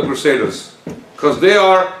dangerous than the Crusaders, because they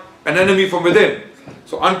are an enemy from within.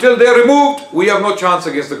 So until they are removed, we have no chance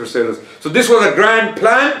against the Crusaders. So this was a grand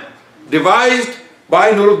plan devised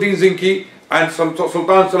by Nuruddin Zinki, and Sultan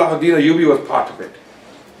Salahuddin Ayyubi was part of it.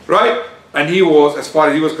 Right? And he was, as far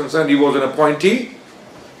as he was concerned, he was an appointee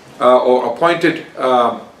or appointed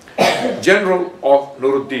general of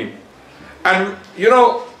Nuruddin. And you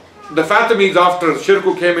know, the Fatimids, after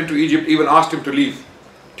Shirkuh came into Egypt, even asked him to leave.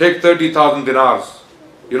 Take 30,000 dinars,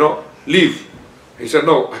 you know, leave. He said,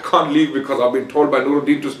 no, I can't leave because I've been told by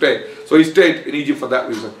Nuruddin to stay. So he stayed in Egypt for that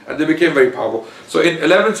reason. And they became very powerful. So in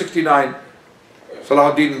 1169,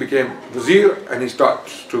 Salahuddin became vizier, and he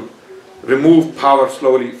starts to remove power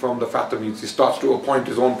slowly from the Fatimids. He starts to appoint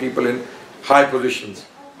his own people in high positions.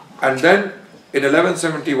 And then in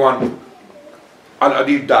 1171,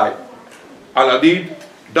 Al-Adid died. Al-Adid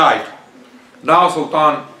died. Now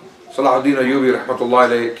Sultan Salahuddin Ayyubi rahmatullahi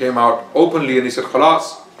alayhi came out openly and he said,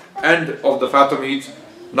 Khalas, end of the Fatimids,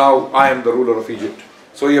 now I am the ruler of Egypt.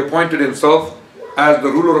 So he appointed himself as the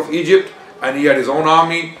ruler of Egypt, and he had his own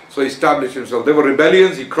army, so he established himself. There were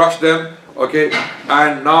rebellions, he crushed them, okay,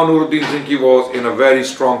 and now Nuruddin Zinki was in a very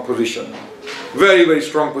strong position. Very, very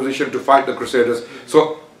strong position to fight the Crusaders.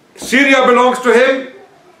 So Syria belongs to him,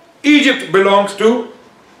 Egypt belongs to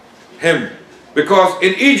him. Because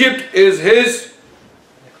in Egypt is his,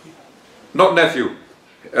 not nephew.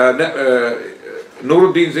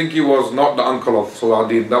 Nuruddin Zinki was not the uncle of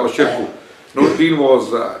Salahuddin, that was Shirku. Nuruddin was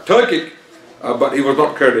Turkic, but he was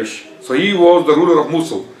not Kurdish. So he was the ruler of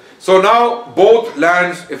Mosul. So now both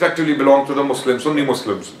lands effectively belong to the Muslims, Sunni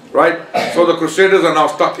Muslims, right? So the Crusaders are now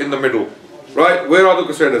stuck in the middle, right? Where are the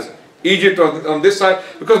Crusaders? Egypt on this side.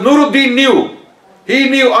 Because Nuruddin knew, he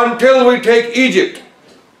knew until we take Egypt,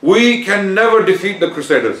 we can never defeat the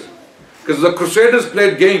Crusaders. Because the Crusaders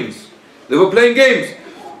played games. They were playing games.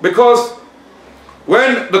 Because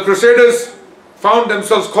when the Crusaders found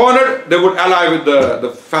themselves cornered, they would ally with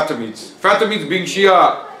the Fatimids. Fatimids being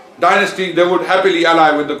Shia dynasty, they would happily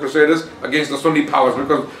ally with the Crusaders against the Sunni powers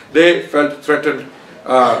because they felt threatened,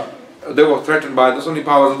 they were threatened by the Sunni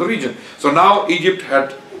powers of the region. So now Egypt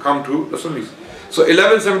had come to the Sunnis. So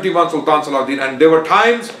 1171 Sultan Salahuddin, and there were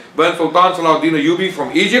times when Sultan Salahuddin Ayyubi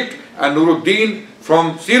from Egypt and Nuruddin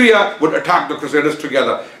from Syria would attack the Crusaders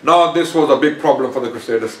together. Now this was a big problem for the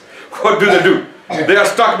Crusaders. What do? They are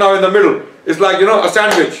stuck now in the middle. It's like, you know, a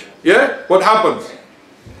sandwich. Yeah? What happens?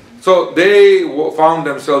 So they found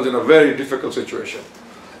themselves in a very difficult situation.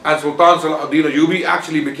 And Sultan Salahuddin Ayyubi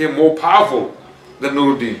actually became more powerful than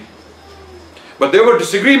Nuruddin. But there were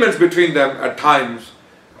disagreements between them at times.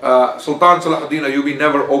 Sultan Salahuddin Ayyubi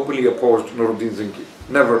never openly opposed Nuruddin Zinki.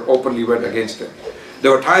 Never openly went against him.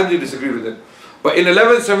 There were times he disagreed with him. But in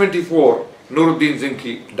 1174, Nuruddin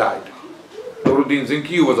Zinki died. Nuruddin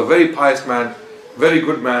Zinki was a very pious man, very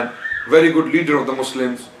good man, very good leader of the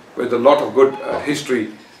Muslims with a lot of good history,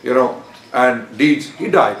 you know, and deeds. He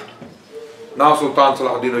died. Now Sultan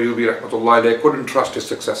Salahuddin Ayyubi rahmatullahi alayhi couldn't trust his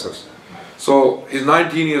successors. So his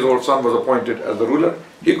 19-year-old son was appointed as the ruler.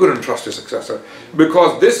 He couldn't trust his successor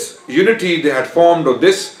because this unity they had formed, or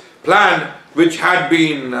this plan which had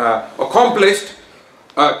been accomplished,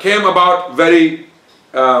 came about very,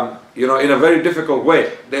 you know, in a very difficult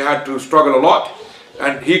way. They had to struggle a lot,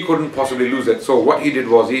 and he couldn't possibly lose it. So what he did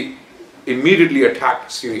was he immediately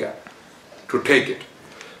attacked Syria to take it.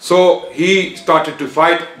 So he started to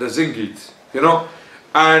fight the Zingids, you know,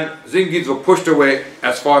 and Zingids were pushed away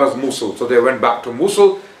as far as Mosul. So they went back to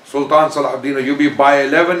Mosul. Sultan Salahuddin Ayyubi by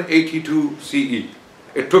 1182 CE.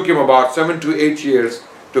 It took him about 7 to 8 years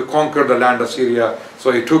to conquer the land of Syria.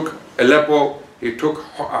 So he took Aleppo, he took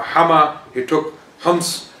Hama, he took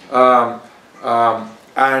Homs, and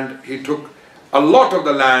he took a lot of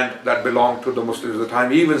the land that belonged to the Muslims at the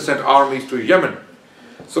time. He even sent armies to Yemen.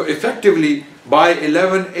 So effectively by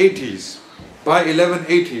 1180s,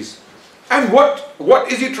 and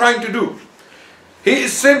what is he trying to do? He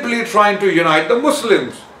is simply trying to unite the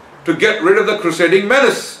Muslims to get rid of the crusading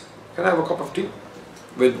menace. Can I have a cup of tea?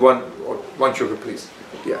 With one sugar, please.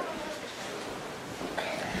 Yeah.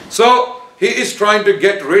 So he is trying to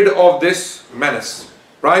get rid of this menace,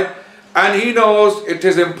 right? And he knows it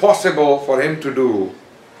is impossible for him to do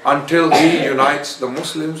until he unites the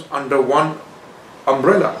Muslims under one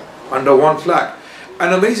umbrella, under one flag.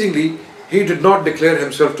 And amazingly, he did not declare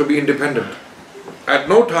himself to be independent. At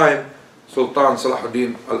no time Sultan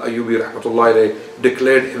Salahuddin Ayyubi rahmatullahi alayhi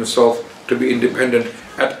declared himself to be independent.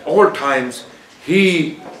 At all times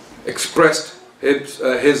he expressed he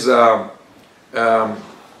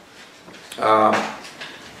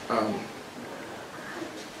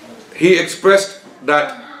expressed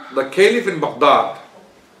that the Caliph in Baghdad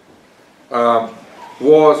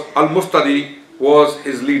was Al-Mustadi, was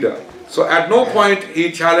his leader. So at no point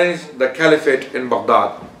he challenged the Caliphate in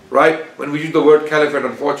Baghdad, right? When we use the word Caliphate,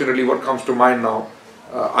 unfortunately what comes to mind now?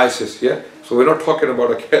 ISIS, yeah? So we're not talking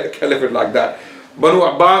about a caliphate like that. Banu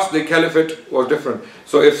Abbas, the caliphate was different.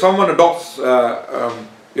 So if someone adopts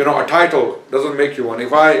you know, a title, doesn't make you one.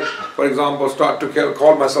 If I, for example, start to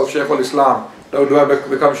call myself Shaykh al-Islam, do I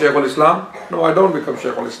become Shaykh al-Islam? No, I don't become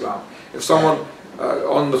Shaykh al-Islam. If someone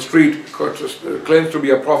on the street claims to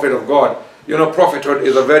be a prophet of God, you know, prophethood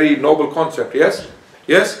is a very noble concept, yes?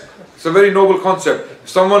 Yes? It's a very noble concept. If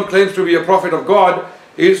someone claims to be a prophet of God,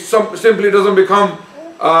 he simply doesn't become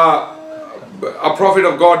a prophet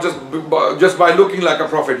of God just by looking like a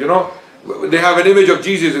prophet, you know. They have an image of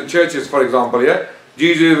Jesus in churches, for example, yeah?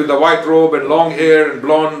 Jesus with the white robe and long hair and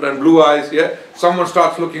blonde and blue eyes, yeah? Someone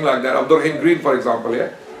starts looking like that. Abdul Rahim Green, for example,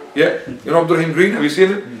 yeah? Yeah, you know Abdul Rahim Green, have you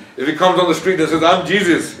seen it? If he comes on the street and says, I'm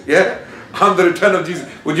Jesus, yeah, I'm the return of Jesus,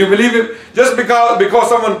 would you believe him? Just because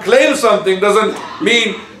someone claims something doesn't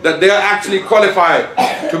mean that they are actually qualified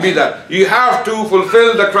to be that. You have to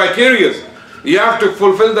fulfill the criteria. You have to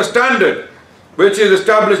fulfill the standard which is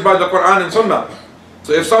established by the Quran and Sunnah.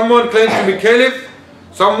 So if someone claims to be caliph,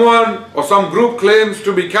 someone or some group claims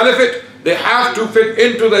to be caliphate, they have to fit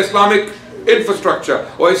into the Islamic infrastructure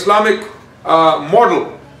or Islamic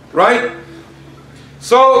model, right?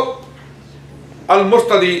 So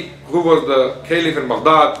Al-Mustadi, who was the caliph in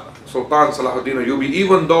Baghdad, Sultan Salahuddin Ayyubi,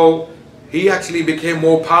 even though he actually became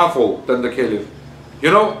more powerful than the caliph, you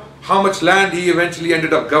know how much land he eventually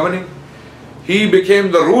ended up governing? He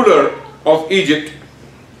became the ruler of Egypt,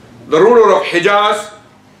 the ruler of Hijaz,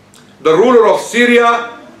 the ruler of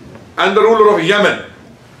Syria, and the ruler of Yemen,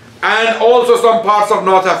 and also some parts of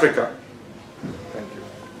North Africa. Thank you.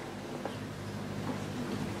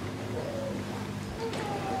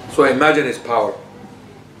 So imagine his power.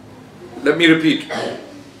 Let me repeat.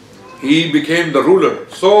 He became the ruler,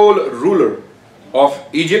 sole ruler of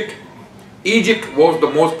Egypt. Egypt was the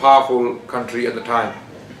most powerful country at the time.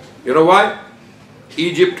 You know why?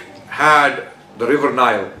 Egypt had the river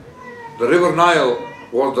Nile. The river Nile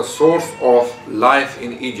was the source of life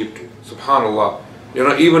in Egypt. Subhanallah. You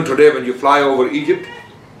know, even today when you fly over Egypt,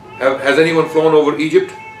 has anyone flown over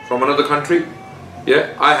Egypt from another country?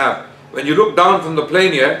 Yeah, I have. When you look down from the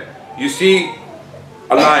plane here, you see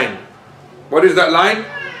a line. What is that line?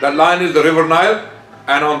 That line is the river Nile,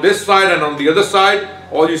 and on this side and on the other side,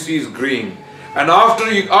 all you see is green. And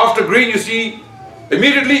after green, you see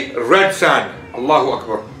immediately red sand. Allahu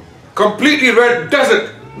Akbar. Completely red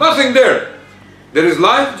desert. Nothing there. There is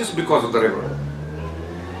life just because of the river.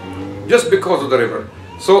 Just because of the river.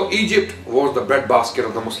 So Egypt was the breadbasket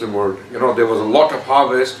of the Muslim world. You know, there was a lot of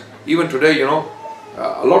harvest. Even today, you know,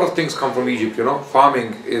 a lot of things come from Egypt. You know,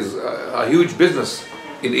 farming is a huge business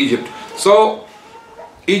in Egypt. So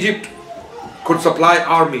Egypt could supply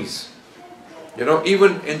armies. You know,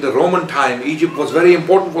 even in the Roman time, Egypt was very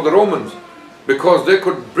important for the Romans because they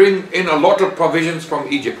could bring in a lot of provisions from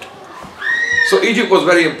Egypt. So Egypt was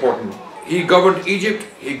very important. He governed Egypt,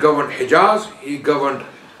 he governed Hijaz, he governed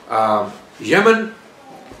Yemen,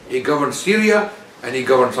 he governed Syria, and he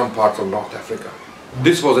governed some parts of North Africa.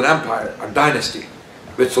 This was an empire, a dynasty,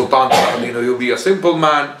 with Sultan Salahuddin Ayyubi, a simple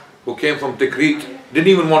man who came from Tikrit, didn't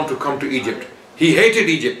even want to come to Egypt. He hated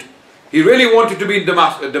Egypt. He really wanted to be in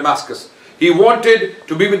Damascus. He wanted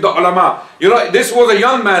to be with the ulama. You know, this was a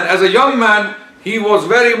young man. As a young man, he was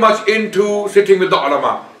very much into sitting with the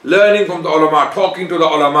ulama, learning from the ulama, talking to the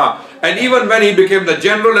ulama. And even when he became the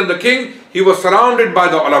general and the king, he was surrounded by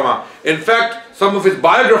the ulama. In fact, some of his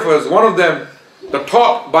biographers, one of them, the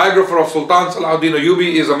top biographer of Sultan Salahuddin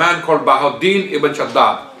Ayyubi, is a man called Bahauddin ibn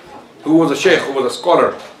Shaddad, who was a sheikh, who was a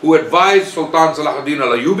scholar, who advised Sultan Salahuddin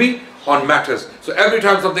Ayyubi on matters. So every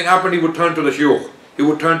time something happened, he would turn to the shuyukh, he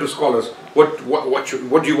would turn to scholars. What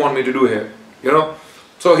do you want me to do here? You know?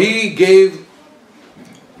 So he gave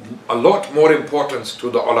a lot more importance to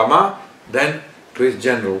the ulama than to his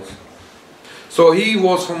generals. So he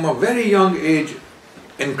was from a very young age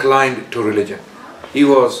inclined to religion. He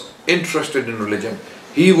was interested in religion.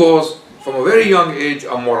 He was from a very young age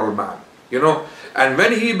a moral man. You know? And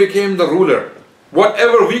when he became the ruler,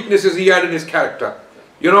 whatever weaknesses he had in his character,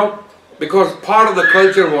 you know, because part of the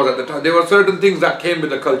culture was at the time, there were certain things that came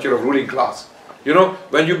with the culture of ruling class. You know,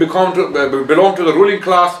 when you belong to the ruling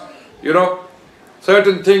class, you know,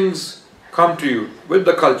 certain things come to you with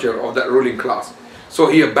the culture of that ruling class.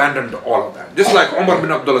 So he abandoned all of that. Just like Umar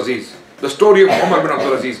bin Abdul Aziz, the story of Umar bin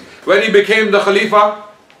Abdul Aziz. When he became the Khalifa,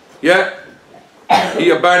 yeah,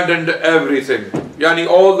 he abandoned everything. Yani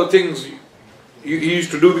all the things he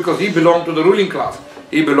used to do because he belonged to the ruling class.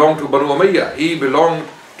 He belonged to Banu Umayyah. He belonged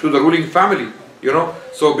to the ruling family, you know.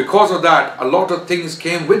 So because of that, a lot of things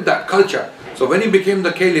came with that culture. So when he became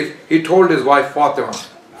the caliph, he told his wife Fatima.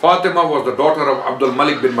 Fatima was the daughter of Abdul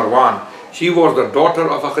Malik bin Marwan. She was the daughter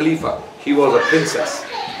of a Khalifa. She was a princess.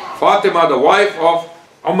 Fatima, the wife of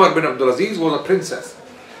Umar bin Abdul Aziz, was a princess.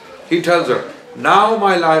 He tells her, now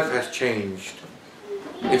my life has changed.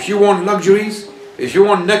 If you want luxuries, if you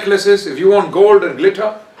want necklaces, if you want gold and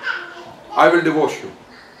glitter, I will divorce you.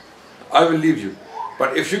 I will leave you.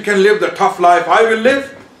 But if you can live the tough life I will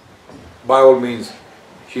live, by all means.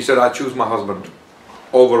 She said, I choose my husband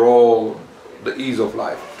over all the ease of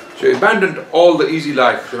life. She abandoned all the easy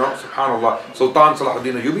life, you know, subhanAllah. Sultan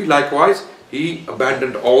Salahuddin Ayyubi, likewise, he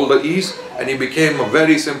abandoned all the ease and he became a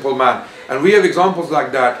very simple man. And we have examples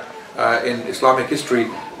like that in Islamic history,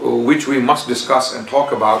 which we must discuss and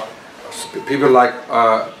talk about. People like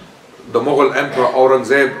the Mughal Emperor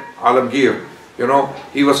Aurangzeb Alamgir. You know,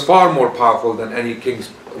 he was far more powerful than any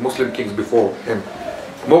Muslim kings before him.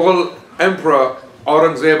 Mughal Emperor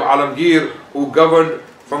Aurangzeb Alamgir, who governed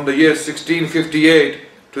from the year 1658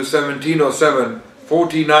 to 1707,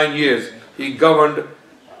 49 years, he governed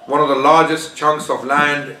one of the largest chunks of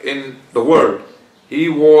land in the world. He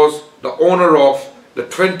was the owner of the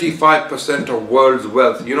 25% of world's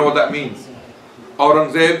wealth. You know what that means?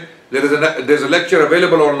 Aurangzeb, there's a lecture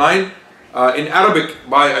available online in Arabic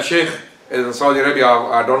by a sheikh in Saudi Arabia.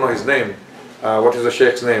 I don't know his name. What is the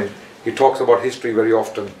sheikh's name? He talks about history very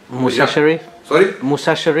often. Musa Sharif? Sorry?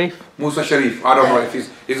 Musa Sharif? Musa Sharif. I don't know if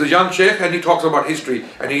he's a young sheikh, and he talks about history,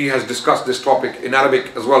 and he has discussed this topic in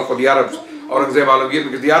Arabic as well for the Arabs, Aurangzeb Alamgir,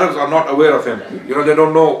 because the Arabs are not aware of him. You know, they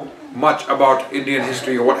don't know much about Indian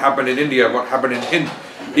history or what happened in India, what happened in Hind.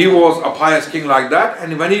 He was a pious king like that,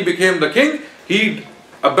 and when he became the king, he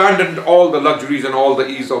abandoned all the luxuries and all the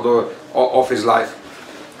ease of his life.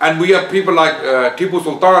 And we have people like Tipu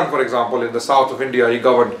Sultan, for example, in the south of India. He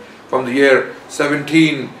governed from the year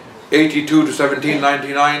 1782 to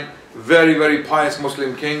 1799. Very, very pious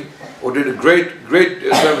Muslim king who did great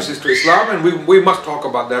services to Islam, and we must talk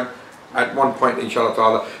about them at one point, inshallah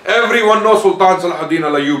ta'ala. Everyone knows Sultan Salahuddin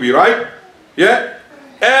Ayyubi, right? Yeah?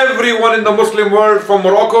 Everyone in the Muslim world, from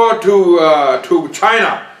Morocco to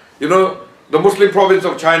China, you know, the Muslim province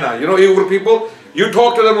of China, you know, Uyghur people, you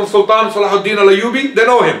talk to them of Sultan Salahuddin Ayyubi, they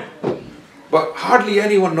know him. But hardly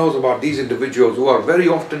anyone knows about these individuals who are very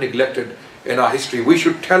often neglected in our history. We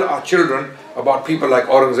should tell our children about people like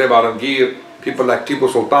Aurangzeb Alamgir, people like Tipu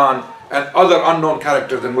Sultan, and other unknown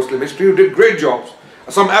characters in Muslim history who did great jobs.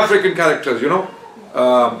 Some African characters, you know,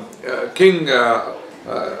 King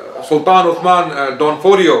Sultan Uthman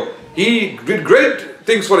Donforio, he did great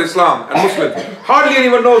things for Islam and Muslims. Hardly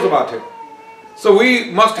anyone knows about him. So we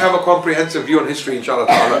must have a comprehensive view on history, inshallah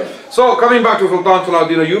ta'ala. So coming back to Sultan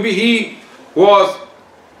Salahuddin Ayyubi, he was,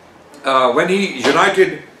 when he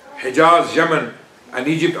united Hijaz, Yemen and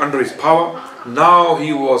Egypt under his power, now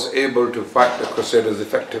he was able to fight the Crusaders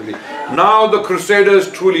effectively. Now the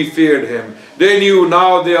Crusaders truly feared him. They knew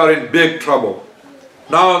now they are in big trouble.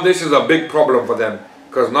 Now this is a big problem for them,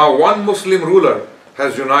 because now one Muslim ruler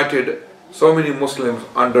has united so many Muslims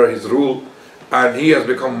under his rule, and he has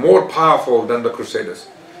become more powerful than the Crusaders.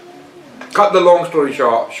 Cut the long story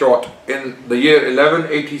short, in the year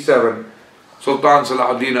 1187, Sultan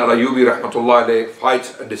Salahuddin Ayyubi rahmatullah alayhi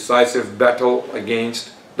fights a decisive battle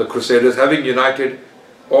against the Crusaders, having united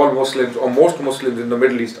all Muslims or most Muslims in the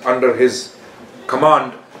Middle East under his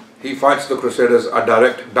command. He fights the Crusaders a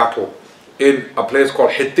direct battle in a place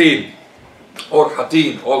called Hittin or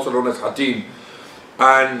Hattin, also known as Hattin.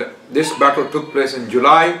 And this battle took place in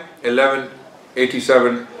July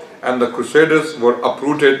 1187, and the Crusaders were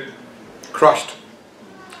uprooted, crushed,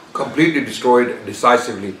 completely destroyed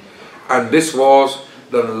decisively. And this was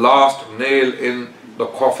the last nail in the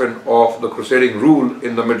coffin of the crusading rule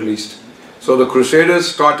in the Middle East. So the Crusaders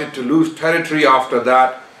started to lose territory after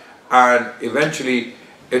that, and eventually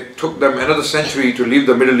it took them another century to leave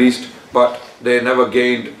the Middle East, but they never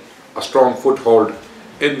gained a strong foothold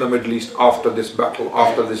in the Middle East after this battle,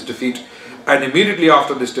 after this defeat. And immediately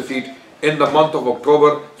after this defeat, in the month of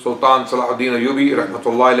October, Sultan Salahuddin Ayyubi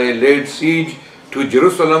rahmatullah alayhi laid siege to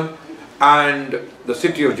Jerusalem, and the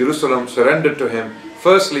city of Jerusalem surrendered to him.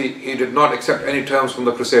 Firstly, he did not accept any terms from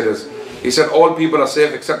the Crusaders. He said all people are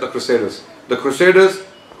safe except the Crusaders. The Crusaders,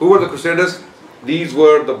 who were the Crusaders? These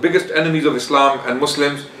were the biggest enemies of Islam and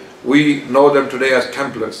Muslims. We know them today as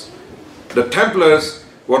Templars. The Templars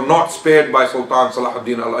were not spared by Sultan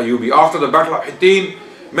Salahuddin Ayyubi. After the battle of Hittin,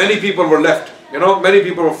 many people were left. You know, many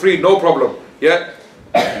people were freed, no problem. Yet,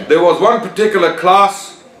 there was one particular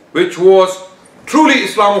class which was truly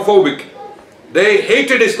Islamophobic. They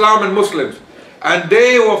hated Islam and Muslims, and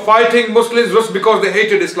they were fighting Muslims just because they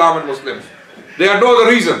hated Islam and Muslims. They had no other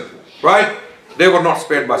reason, right? They were not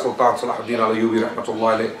spared by Sultan Salahuddin Ayyubi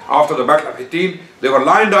rahmatullah alayhi. After the battle of Hittin, they were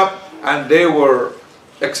lined up and they were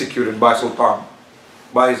executed by Sultan,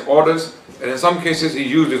 by his orders. And in some cases he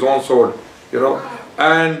used his own sword, you know.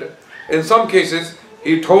 And in some cases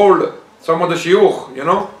he told some of the shuyukh, you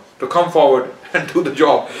know, to come forward and do the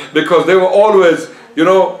job, because they were always, you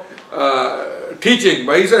know, teaching.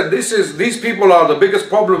 But he said, these people are the biggest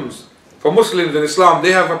problems for Muslims in Islam.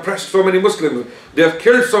 They have oppressed so many Muslims. They have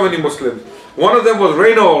killed so many Muslims. One of them was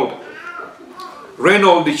Reynaud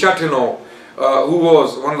de Chateauneuf, who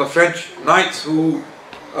was one of the French knights who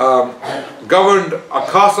governed a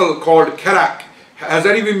castle called Kerak. Has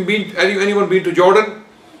anyone been to Jordan?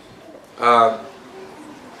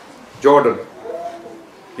 Jordan.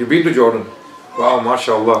 You've been to Jordan? Wow,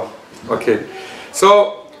 mashallah. Okay.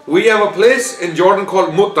 So we have a place in Jordan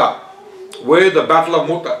called Muta, where the Battle of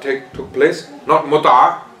Muta took place. Not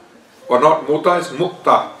Muta, or not Muta, it's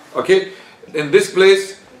Muta. Okay? In this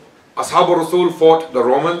place, Ashab Rasul fought the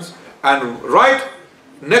Romans, and right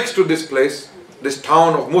next to this place, this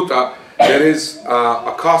town of Muta, there is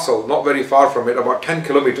a castle not very far from it, about 10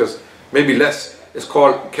 kilometers, maybe less. It's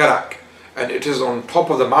called Kerak, and it is on top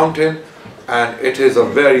of the mountain, and it is a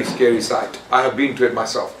very scary sight. I have been to it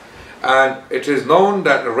myself. And it is known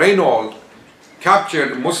that Reynold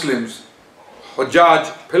captured Muslims,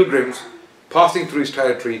 Hujjaj, pilgrims, passing through his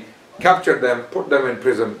territory, captured them, put them in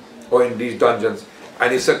prison or in these dungeons,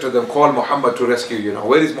 and he said to them, call Muhammad to rescue you now.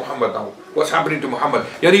 Where is Muhammad now? What's happening to Muhammad?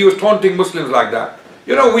 And he was taunting Muslims like that.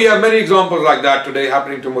 You know, we have many examples like that today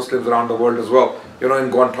happening to Muslims around the world as well. You know, in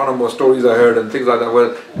Guantanamo, stories I heard and things like that,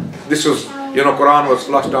 where this was, you know, Quran was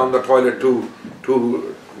flushed down the toilet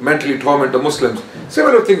to mentally torment the Muslims.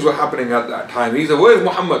 Similar things were happening at that time. He said, where is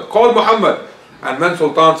Muhammad? Call Muhammad. And when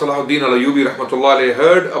Sultan Salahuddin Ayyubi rahmatullahi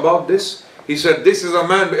heard about this, he said, this is a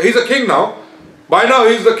man, he's a king now. By now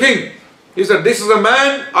he's the king. He said, this is a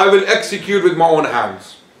man I will execute with my own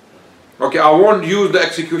hands. Okay, I won't use the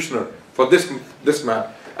executioner for this man.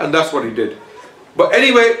 And that's what he did. But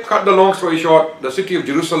anyway, cut the long story short, the city of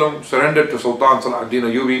Jerusalem surrendered to Sultan Salahuddin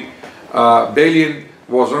Ayyubi. Balian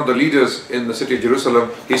was one of the leaders in the city of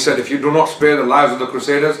Jerusalem. He said, if you do not spare the lives of the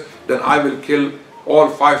Crusaders, then I will kill all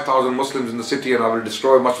 5,000 Muslims in the city, and I will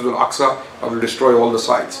destroy Masjid al-Aqsa. I will destroy all the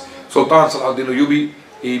sites. Sultan Salahuddin Ayyubi,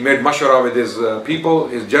 he made mashwara with his people,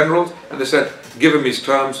 his generals, and they said, give him his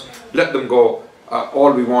terms, let them go.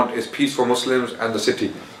 All we want is peace for Muslims and the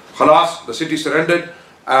city. Khalas, the city surrendered,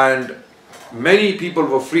 and many people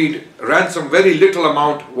were freed. Ransom, very little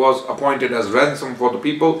amount was appointed as ransom for the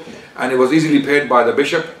people, and it was easily paid by the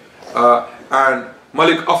bishop. And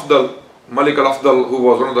Malik al-Afdal, who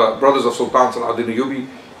was one of the brothers of Sultan Salahuddin Ayyubi,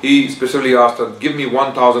 he specifically asked that, give me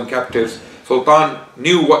 1,000 captives. Sultan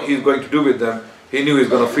knew what he's going to do with them. He knew he was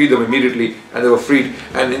going to free them immediately, and they were freed.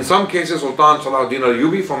 And in some cases, Sultan Salahuddin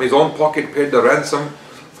Ayyubi from his own pocket paid the ransom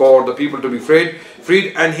for the people to be freed.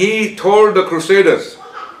 And he told the Crusaders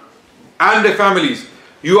and their families,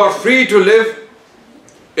 you are free to live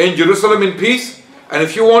in Jerusalem in peace, and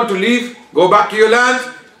if you want to leave, go back to your lands.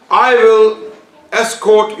 I will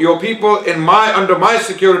escort your people under my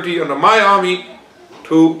security, under my army,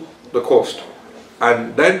 to the coast,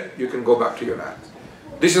 and then you can go back to your lands.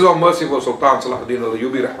 This is how merciful Sultan Salahuddin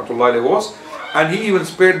Ayyubi rahmatullahi was. And he even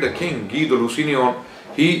spared the king, Guy de Lusignan.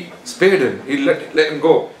 He spared him, he let him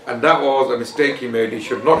go, and that was a mistake he made. He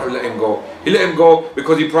should not have let him go. He let him go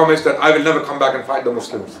because he promised that I will never come back and fight the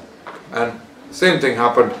Muslims. And the same thing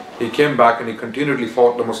happened. He came back and he continually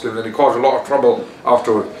fought the Muslims, and he caused a lot of trouble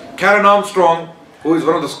afterward. Karen Armstrong, who is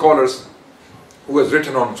one of the scholars who has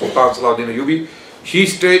written on Sultan Salahuddin Ayyubi, she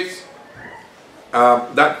states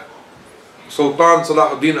that Sultan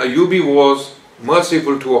Salahuddin Ayyubi was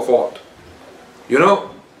merciful to a fault. You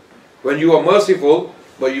know, when you are merciful,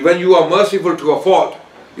 but when you are merciful to a fault,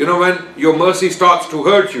 you know, when your mercy starts to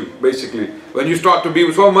hurt you, basically. When you start to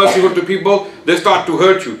be so merciful to people, they start to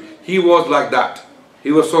hurt you. He was like that.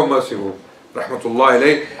 He was so merciful. Rahmatullahi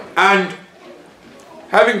alayh. And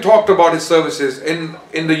having talked about his services, in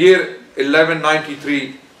the year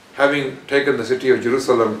 1193, having taken the city of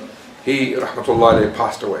Jerusalem, he, rahmatullahi alayh,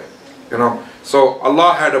 passed away. You know, so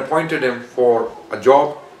Allah had appointed him for a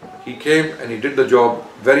job. He came and he did the job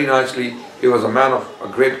very nicely. He was a man of a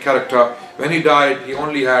great character. When he died, he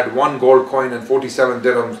only had 1 gold coin and 47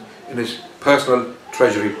 dirhams in his personal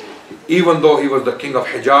treasury. Even though he was the king of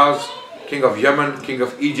Hijaz, king of Yemen, king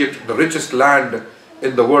of Egypt, the richest land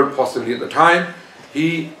in the world possibly at the time,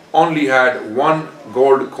 he only had 1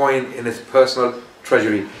 gold coin in his personal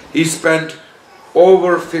treasury. He spent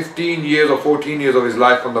over 15 years or 14 years of his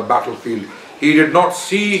life on the battlefield. He did not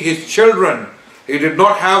see his children. He did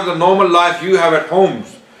not have the normal life you have at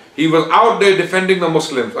homes. He was out there defending the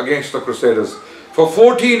Muslims against the Crusaders for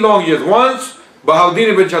 14 long years. Once, Bahauddin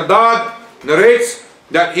ibn Shaddad narrates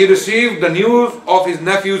that he received the news of his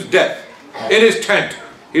nephew's death in his tent.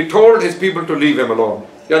 He told his people to leave him alone.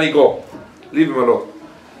 Yani go, leave him alone.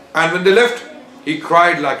 And when they left, he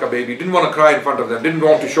cried like a baby. Didn't want to cry in front of them, didn't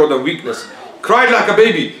want to show them weakness. Cried like a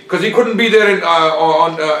baby because he couldn't be there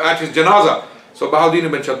at his janazah. So Bahauddin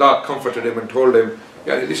ibn Shaddad comforted him and told him,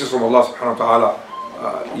 yeah, this is from Allah subhanahu wa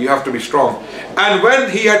ta'ala, you have to be strong. And when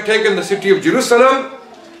he had taken the city of Jerusalem,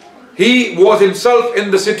 he was himself in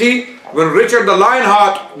the city when Richard the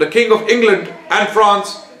Lionheart, the king of England and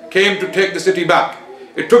France, came to take the city back.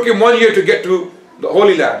 It took him 1 year to get to the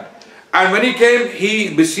Holy Land. And when he came,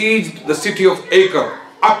 he besieged the city of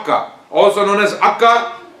Akka, also known as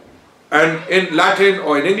Akka, and in Latin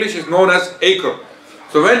or in English is known as acre.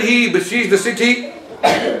 So when he besieged the city,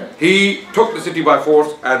 he took the city by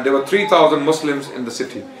force, and there were 3,000 Muslims in the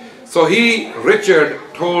city. So Richard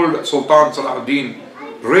told Sultan Salahuddin,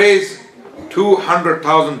 raise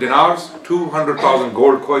 200,000 dinars, 200,000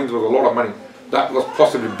 gold coins was a lot of money. That was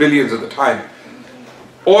possibly billions at the time.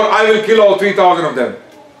 Or I will kill all 3,000 of them.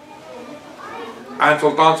 And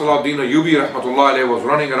Sultan Salahuddin Ayyubi rahmatullah alayhi was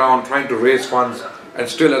running around trying to raise funds and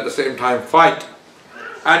still at the same time fight.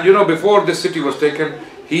 And you know, before this city was taken,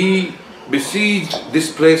 he besieged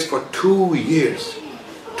this place for 2 years.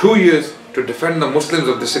 2 years to defend the Muslims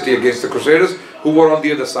of the city against the Crusaders who were on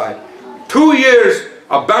the other side. 2 years,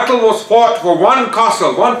 a battle was fought for one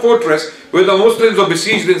castle, one fortress, where the Muslims were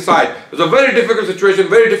besieged inside. It was a very difficult situation,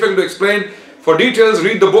 very difficult to explain. For details,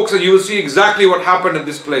 read the books and you will see exactly what happened in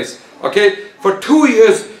this place. Okay? For 2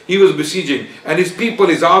 years, he was besieging. And his people,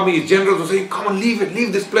 his army, his generals were saying, come on, leave it,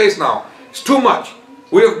 leave this place now. It's too much.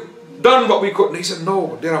 We have done what we could. And he said,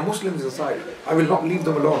 no, there are Muslims inside. I will not leave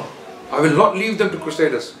them alone. I will not leave them to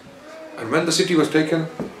Crusaders. And when the city was taken,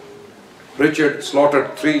 Richard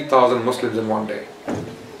slaughtered 3,000 Muslims in one day.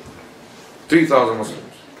 3,000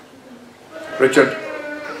 Muslims. Richard,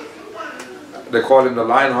 they call him the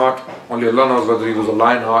Lionheart. Only Allah knows whether he was a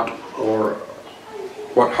Lionheart or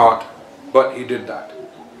what heart. But he did that.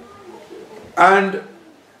 And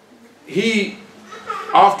he,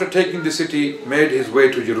 after taking the city, made his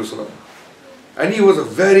way to Jerusalem. And he was a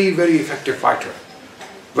very, very effective fighter.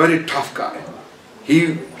 Very tough guy.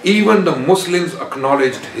 Even the Muslims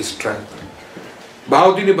acknowledged his strength.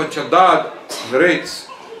 Bahauddin ibn Shaddad narrates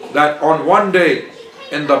that on one day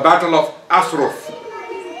in the battle of Asruf,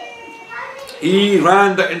 he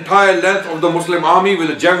ran the entire length of the Muslim army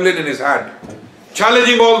with a javelin in his hand,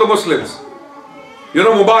 challenging all the Muslims. You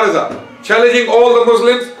know, Mubaraza, challenging all the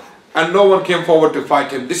Muslims, and no one came forward to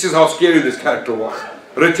fight him. This is how scary this character was,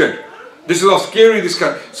 Richard. This is how scary this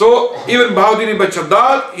character. So even Bahauddin ibn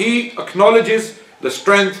Shaddad, he acknowledges the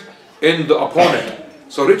strength in the opponent.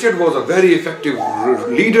 So Richard was a very effective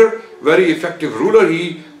leader, very effective ruler.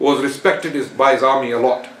 He was respected by his army a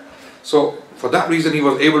lot. So for that reason he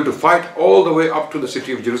was able to fight all the way up to the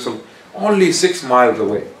city of Jerusalem. Only 6 miles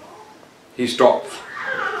away he stops.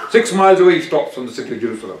 6 miles away he stops from the city of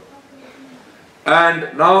Jerusalem.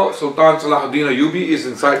 And now Sultan Salahuddin Ayyubi is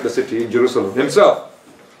inside the city in Jerusalem himself,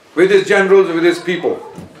 with his generals, with his people.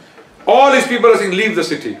 All his people are saying, leave the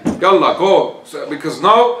city. Yallah, go. So, because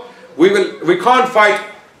now we can't fight,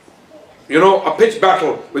 you know, a pitched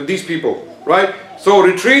battle with these people, right? So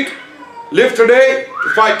retreat, live today to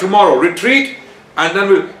fight tomorrow. Retreat, and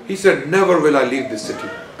then he said, never will I leave this city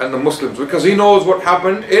and the Muslims, because he knows what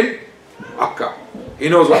happened in Akka. He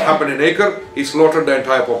knows what happened in Acre. He slaughtered the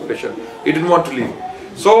entire population. He didn't want to leave.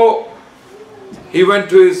 So he went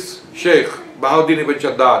to his Sheikh, Bahauddin ibn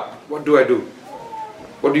Shaddad. What do I do?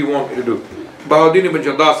 What do you want me to do? Bahauddin ibn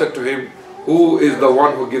Shaddad said to him, who is the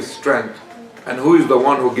one who gives strength? And who is the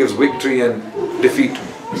one who gives victory and defeat?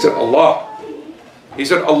 He said, Allah. He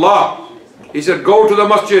said, Allah. He said, go to the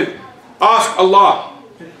masjid. Ask Allah.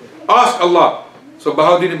 Ask Allah. So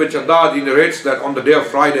Bahauddin ibn Shaddad, he narrates that on the day of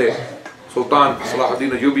Friday, Sultan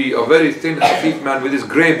Salahuddin Ayyubi, a very thin, hafif man with his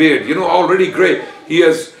grey beard, you know, already grey. He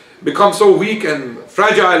has become so weak and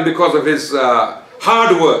fragile because of his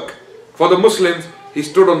hard work for the Muslims. He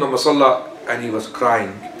stood on the Musalla and he was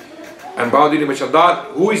crying. And Bahauddin ibn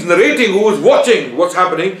Shaddad, who is narrating, who is watching what's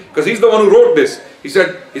happening, because he's the one who wrote this, he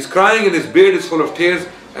said he's crying and his beard is full of tears,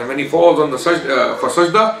 and when he falls on the for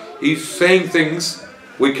sajda, he's saying things,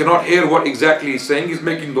 we cannot hear what exactly he's saying. He's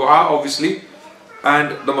making dua, obviously,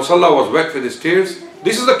 and the Musalla was wet with his tears.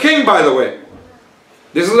 This is the king, by the way.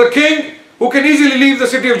 This is the king who can easily leave the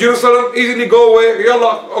city of Jerusalem, easily go away.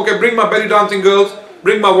 Yallah, okay, bring my belly dancing girls,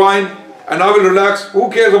 bring my wine, and I will relax.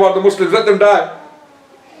 Who cares about the Muslims? Let them die.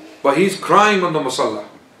 But he's crying on the Musalla.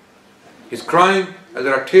 He's crying, and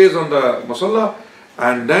there are tears on the Musalla,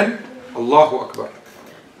 and then Allahu Akbar.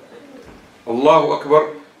 Allahu Akbar.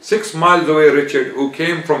 6 miles away, Richard, who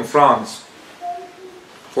came from France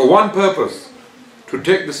for one purpose, to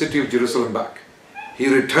take the city of Jerusalem back. He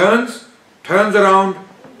returns, turns around,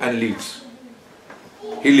 and leaves.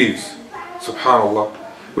 He leaves. Subhanallah.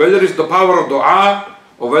 Whether it's the power of dua,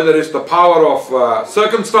 or whether it's the power of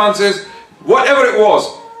circumstances, whatever it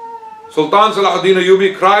was, Sultan Salahuddin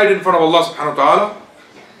Ayyubi cried in front of Allah subhanahu wa ta'ala,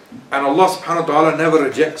 and Allah subhanahu wa ta'ala never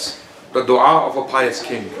rejects the dua of a pious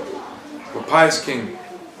king. A pious king,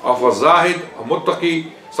 of a zahid, a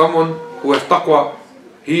muttaqi, someone who has taqwa.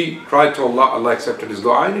 He cried to Allah, Allah accepted his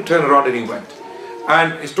dua, and he turned around and he went.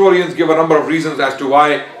 And historians give a number of reasons as to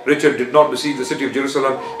why Richard did not besiege the city of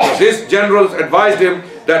Jerusalem. Because his generals advised him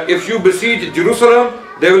that if you besiege Jerusalem,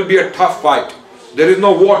 there will be a tough fight. There is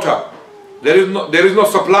no water. There is no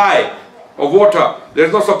supply of water. There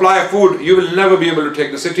is no supply of food. You will never be able to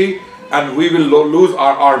take the city, and we will lose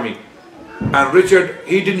our army. And Richard,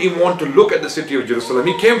 he didn't even want to look at the city of Jerusalem.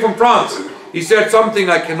 He came from France. He said, something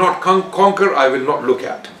I cannot conquer, I will not look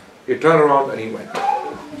at. He turned around and he went.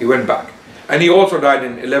 He went back. And he also died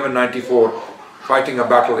in 1194, fighting a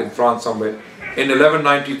battle in France somewhere. In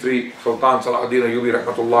 1193, Sultan Salahuddin Ayyubi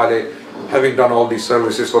rahmatullah alayh, having done all these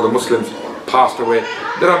services for the Muslims, passed away.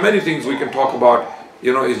 There are many things we can talk about.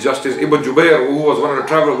 You know, his justice. Ibn Jubair, who was one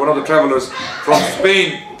of the travelers from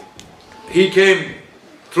Spain, he came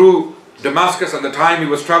through Damascus at the time he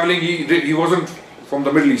was traveling. He wasn't from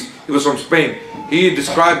the Middle East, he was from Spain. He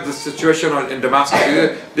described the situation in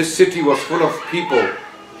Damascus. This city was full of people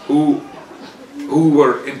who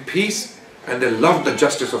were in peace, and they loved the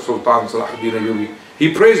justice of Sultan Salahuddin Ayyubi.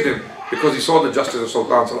 He praised him because he saw the justice of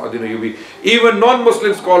Sultan Salahuddin Ayyubi. Even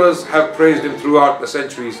non-Muslim scholars have praised him throughout the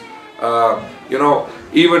centuries. You know,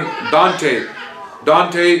 even Dante,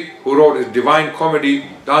 who wrote his Divine Comedy,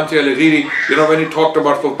 Dante Alighieri, you know, when he talked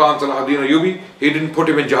about Sultan Salahuddin Ayyubi, he didn't put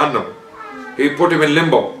him in Jahannam. He put him in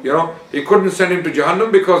limbo, you know. He couldn't send him to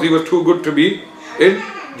Jahannam because he was too good to be in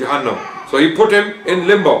Jahannam. So he put him in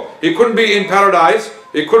limbo. He couldn't be in paradise.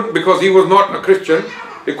 He couldn't, because he was not a Christian.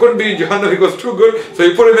 He couldn't be in Jahannam, he was too good. So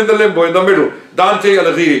he put him in the limbo, in the middle. Dante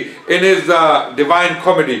Alighieri, in his Divine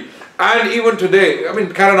Comedy. And even today, I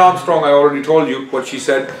mean, Karen Armstrong, I already told you what she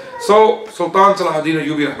said. So Sultan Salahuddin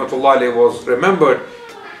Ayyubi rahmatullah alayhi was remembered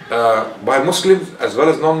by Muslims as well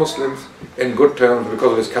as non-Muslims in good terms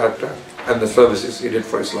because of his character and the services he did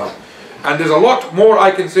for Islam. And there's a lot more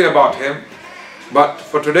I can say about him, but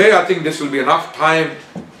for today I think this will be enough. Time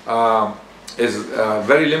is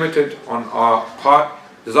very limited on our part.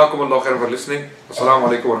 Jazakumullah khairan for listening. Assalamu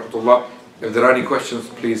alaikum wa rahmatullah. If there are any questions,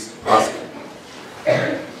 please ask.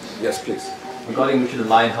 Yes, please. Regarding Richard the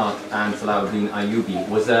Lionheart and Salahuddin Ayyubi,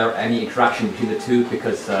 was there any interaction between the two?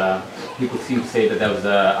 Because people seem to say that there was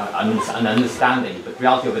an understanding, but the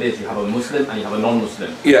reality of it is you have a Muslim and you have a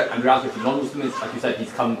non-Muslim. Yeah. And the reality of the non-Muslim is, like you said,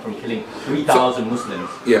 he's come from killing 3,000 Muslims.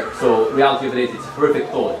 Yeah. So the reality of it is, it's a horrific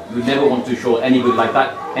thought. You would never want to show anybody like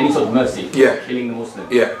that any sort of mercy. Yeah. Killing the Muslim.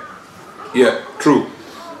 Yeah. Yeah, true.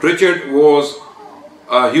 Richard was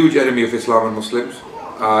a huge enemy of Islam and Muslims.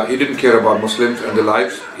 He didn't care about Muslims and their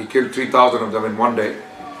lives. He killed 3,000 of them in one day.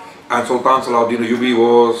 And Sultan Salahuddin Ayyubi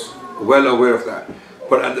was well aware of that.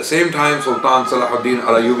 But at the same time, Sultan Salahuddin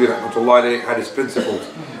Ayyubi rahmatullah alayhi had his principles.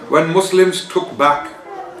 When Muslims took back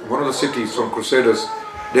one of the cities from Crusaders,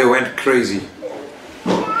 they went crazy.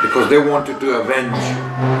 Because they wanted to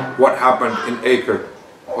avenge what happened in Acre.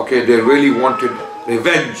 Okay, they really wanted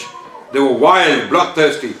revenge. They were wild,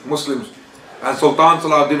 bloodthirsty Muslims. And Sultan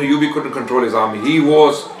Salahuddin Ayyubi couldn't control his army. He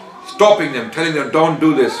was stopping them, telling them, don't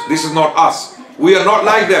do this. This is not us. We are not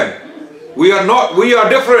like them. We are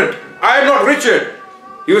different. I am not Richard.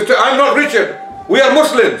 He was I'm not Richard. We are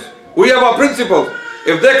Muslims. We have our principles.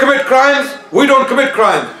 If they commit crimes, we don't commit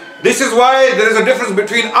crimes. This is why there is a difference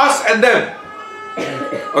between us and them.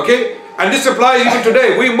 Okay? And this applies even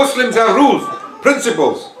today. We Muslims have rules,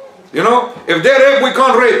 principles. You know, if they rape, we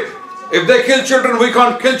can't rape. If they kill children, we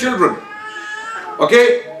can't kill children.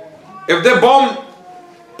 Okay? If they bomb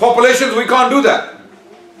populations, we can't do that.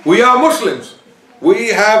 We are Muslims. We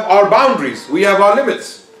have our boundaries. We have our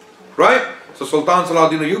limits. Right? So Sultan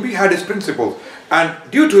Salahuddin Ayyubi had his principles. And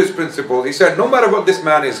due to his principle, he said, no matter what this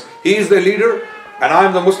man is, he is the leader and I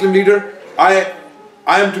am the Muslim leader. I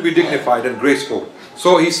am to be dignified and graceful.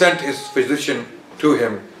 So he sent his physician to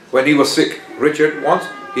him when he was sick. Richard once,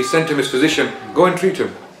 he sent him his physician, go and treat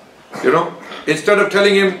him. You know, instead of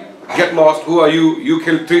telling him, get lost, who are you? You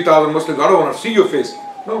killed 3,000 Muslims, I don't want to see your face.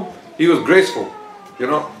 No, he was graceful. You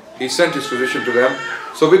know, he sent his physician to them.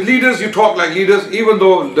 So with leaders, you talk like leaders, even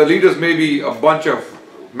though the leaders may be a bunch of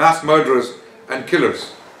mass murderers and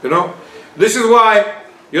killers. You know, this is why,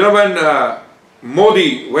 you know, when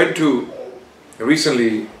Modi went to,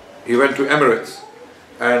 recently, he went to Emirates,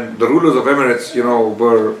 and the rulers of Emirates, you know,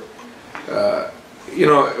 were, you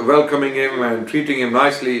know, welcoming him and treating him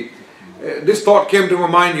nicely. This thought came to my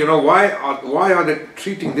mind, you know, why are they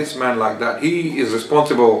treating this man like that? He is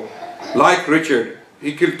responsible, like Richard.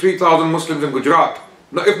 He killed 3,000 Muslims in Gujarat.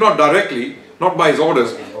 Now, if not directly, not by his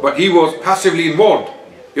orders, but he was passively involved.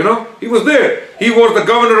 You know, he was there. He was the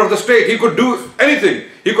governor of the state. He could do anything.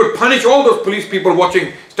 He could punish all those police people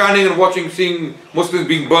watching, standing and watching, seeing Muslims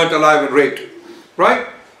being burnt alive and raped. Right?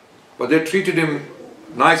 But they treated him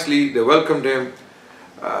nicely. They welcomed him.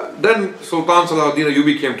 Then Sultan Salahuddin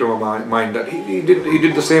Ayyubi came to my mind that he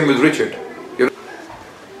did the same with Richard. You know?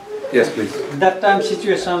 Yes, please. That time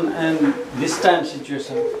situation and this time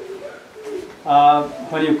situation,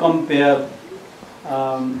 when you compare,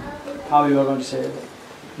 how you are going to say,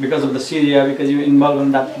 because of the Syria, because you involved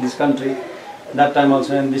in this country, that time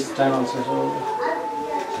also and this time also. So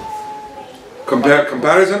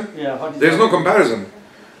comparison? Yeah. There's no comparison.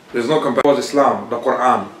 There's no comparison. It was Islam, the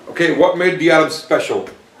Quran. Okay, what made the Arabs special?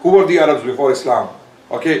 Who were the Arabs before Islam?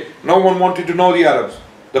 Okay, no one wanted to know the Arabs.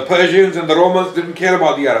 The Persians and the Romans didn't care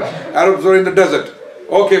about the Arabs. Arabs were in the desert.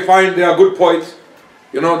 Okay, fine, they are good poets.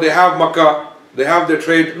 You know, they have Makkah, they have their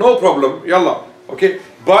trade, no problem, yallah. Okay,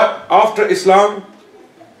 but after Islam,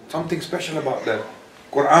 something special about them.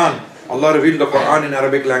 Quran, Allah revealed the Quran in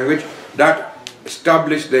Arabic language, that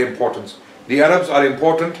established their importance. The Arabs are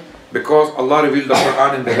important because Allah revealed the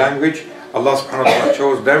Quran in their language. Allah subhanahu wa ta'ala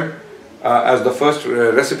chose them as the first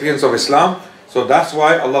recipients of Islam. So that's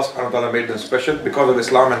why Allah subhanahu wa ta'ala made them special, because of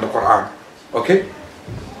Islam and the Quran. Okay?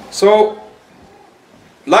 So,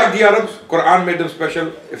 like the Arabs, Quran made them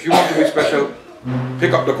special. If you want to be special,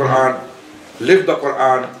 pick up the Quran, live the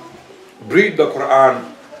Quran, breathe the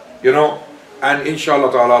Quran, you know, and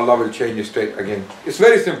inshallah ta'ala Allah will change your state again. It's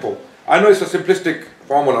very simple. I know it's a simplistic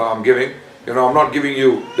formula I'm giving. You know, I'm not giving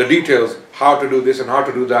you the details, how to do this and how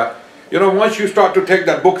to do that. You know, once you start to take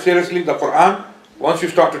that book seriously, the Quran, once you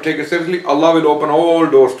start to take it seriously, Allah will open all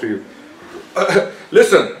doors to you.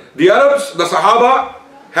 Listen, the Arabs, the Sahaba,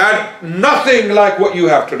 had nothing like what you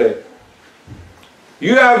have today.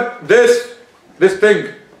 You have this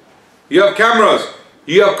thing. You have cameras,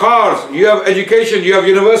 you have cars, you have education, you have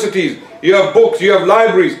universities, you have books, you have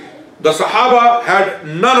libraries. The Sahaba had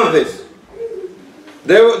none of this.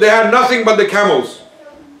 They had nothing but the camels.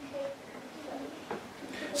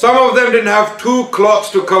 Some of them didn't have 2 cloths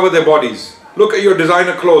to cover their bodies. Look at your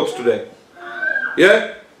designer clothes today.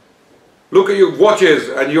 Yeah? Look at your watches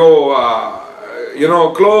and your, you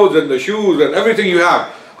know, clothes and the shoes and everything you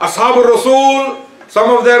have. Ashab al-Rasul,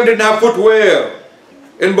 some of them didn't have footwear.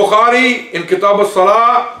 In Bukhari, in Kitab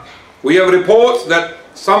al-Salah, we have reports that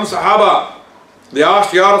some Sahaba, they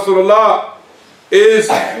asked, Ya Rasulullah, is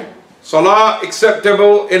Salah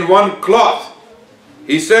acceptable in one cloth?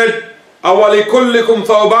 He said, Awali kullikum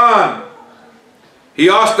thawban. He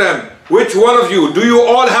asked them, which one of you, do you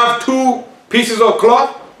all have 2 pieces of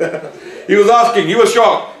cloth? He was asking, he was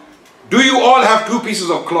shocked. Do you all have 2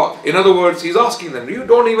 pieces of cloth? In other words, he's asking them, you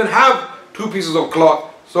don't even have 2 pieces of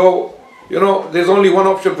cloth. So, you know, there's only one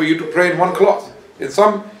option for you to pray in one cloth. In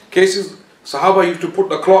some cases, Sahaba used to put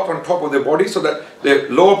the cloth on top of their body so that the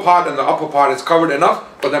lower part and the upper part is covered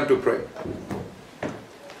enough for them to pray.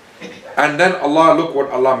 And then Allah, look what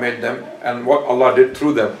Allah made them and what Allah did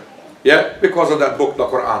through them. Yeah, because of that book, the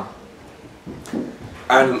Quran.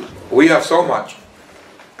 And we have so much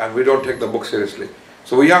and we don't take the book seriously.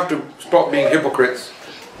 So we have to stop being hypocrites.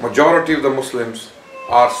 Majority of the Muslims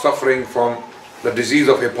are suffering from the disease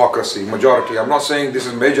of hypocrisy. Majority. I'm not saying this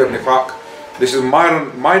is major nifaq. This is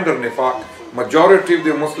minor nifaq. Majority of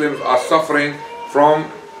the Muslims are suffering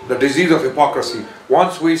from the disease of hypocrisy.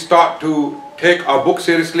 Once we start to take our book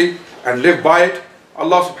seriously and live by it,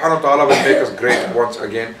 Allah subhanahu wa ta'ala will make us great once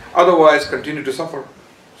again. Otherwise, continue to suffer.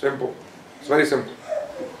 Simple. It's very simple.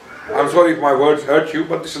 I'm sorry if my words hurt you,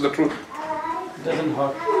 but this is the truth. It doesn't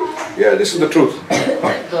hurt. Yeah, this is the truth.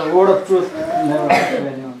 The word of truth never hurts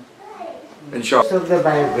anyone. Inshallah. Most of the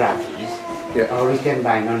biographies are written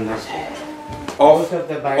by non-Muslims. Most of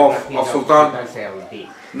the biographies of Sultan Salahuddin.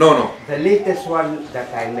 No. The latest one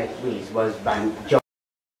that I met with was by John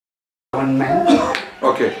Man.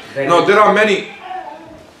 Okay. No, there are many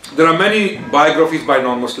biographies by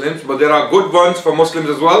non-Muslims, but there are good ones for Muslims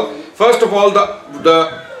as well. First of all, the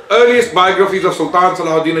earliest biographies of Sultan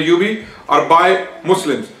Salahuddin Ayyubi are by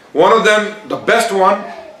Muslims. One of them, the best one,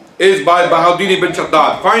 is by Bahauddin ibn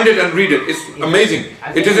Shaddad. Find it and read it. It's amazing.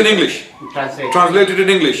 It is in English. Translated in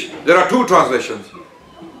English. There are 2 translations.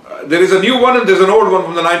 There is a new one and there's an old one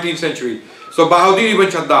from the 19th century. So Bahauddin ibn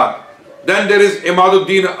Shaddad. Then there is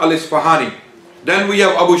Imaduddin al-Isfahani. Then we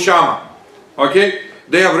have Abu Shama. Okay?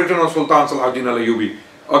 They have written on Sultan Salahuddin Ayyubi.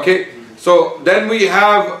 Okay? So then we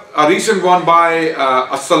have a recent one by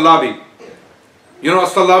As-Salabi. You know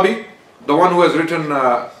As-Salabi? The one who has written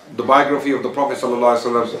the biography of the Prophet Sallallahu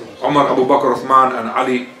Alaihi Wasallam, Umar, Abu Bakr, Uthman and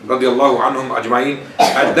Ali radiallahu anhum ajma'in.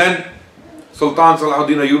 And then Sultan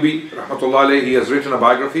Salahuddin Ayyubi, rahmatullah alayhi, he has written a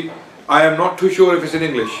biography. I am not too sure if it's in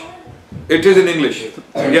English. It is in English.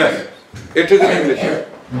 Yes, it is in English.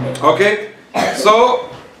 Okay? So,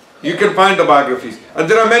 you can find the biographies. And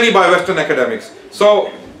there are many by Western academics.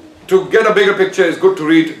 So, to get a bigger picture, it's good to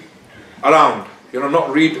read around.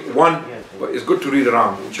 not read one, but it's good to read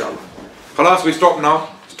around, inshallah. Khalas, we stop now.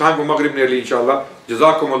 It's time for Maghrib nearly, inshallah.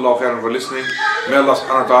 Jazakumullah khairan for listening. May Allah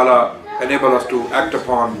subhanahu wa ta'ala enable us to act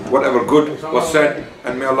upon whatever good was said,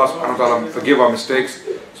 and may Allah subhanahu wa ta'ala forgive our mistakes.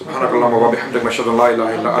 Subhanakallahumma wa bihamdika nashhadu an la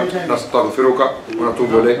ilaha illa anta nastaghfiruka wa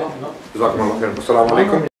natubu ilayk. Jazakumullah khairan. Assalamu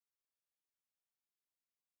alaikum.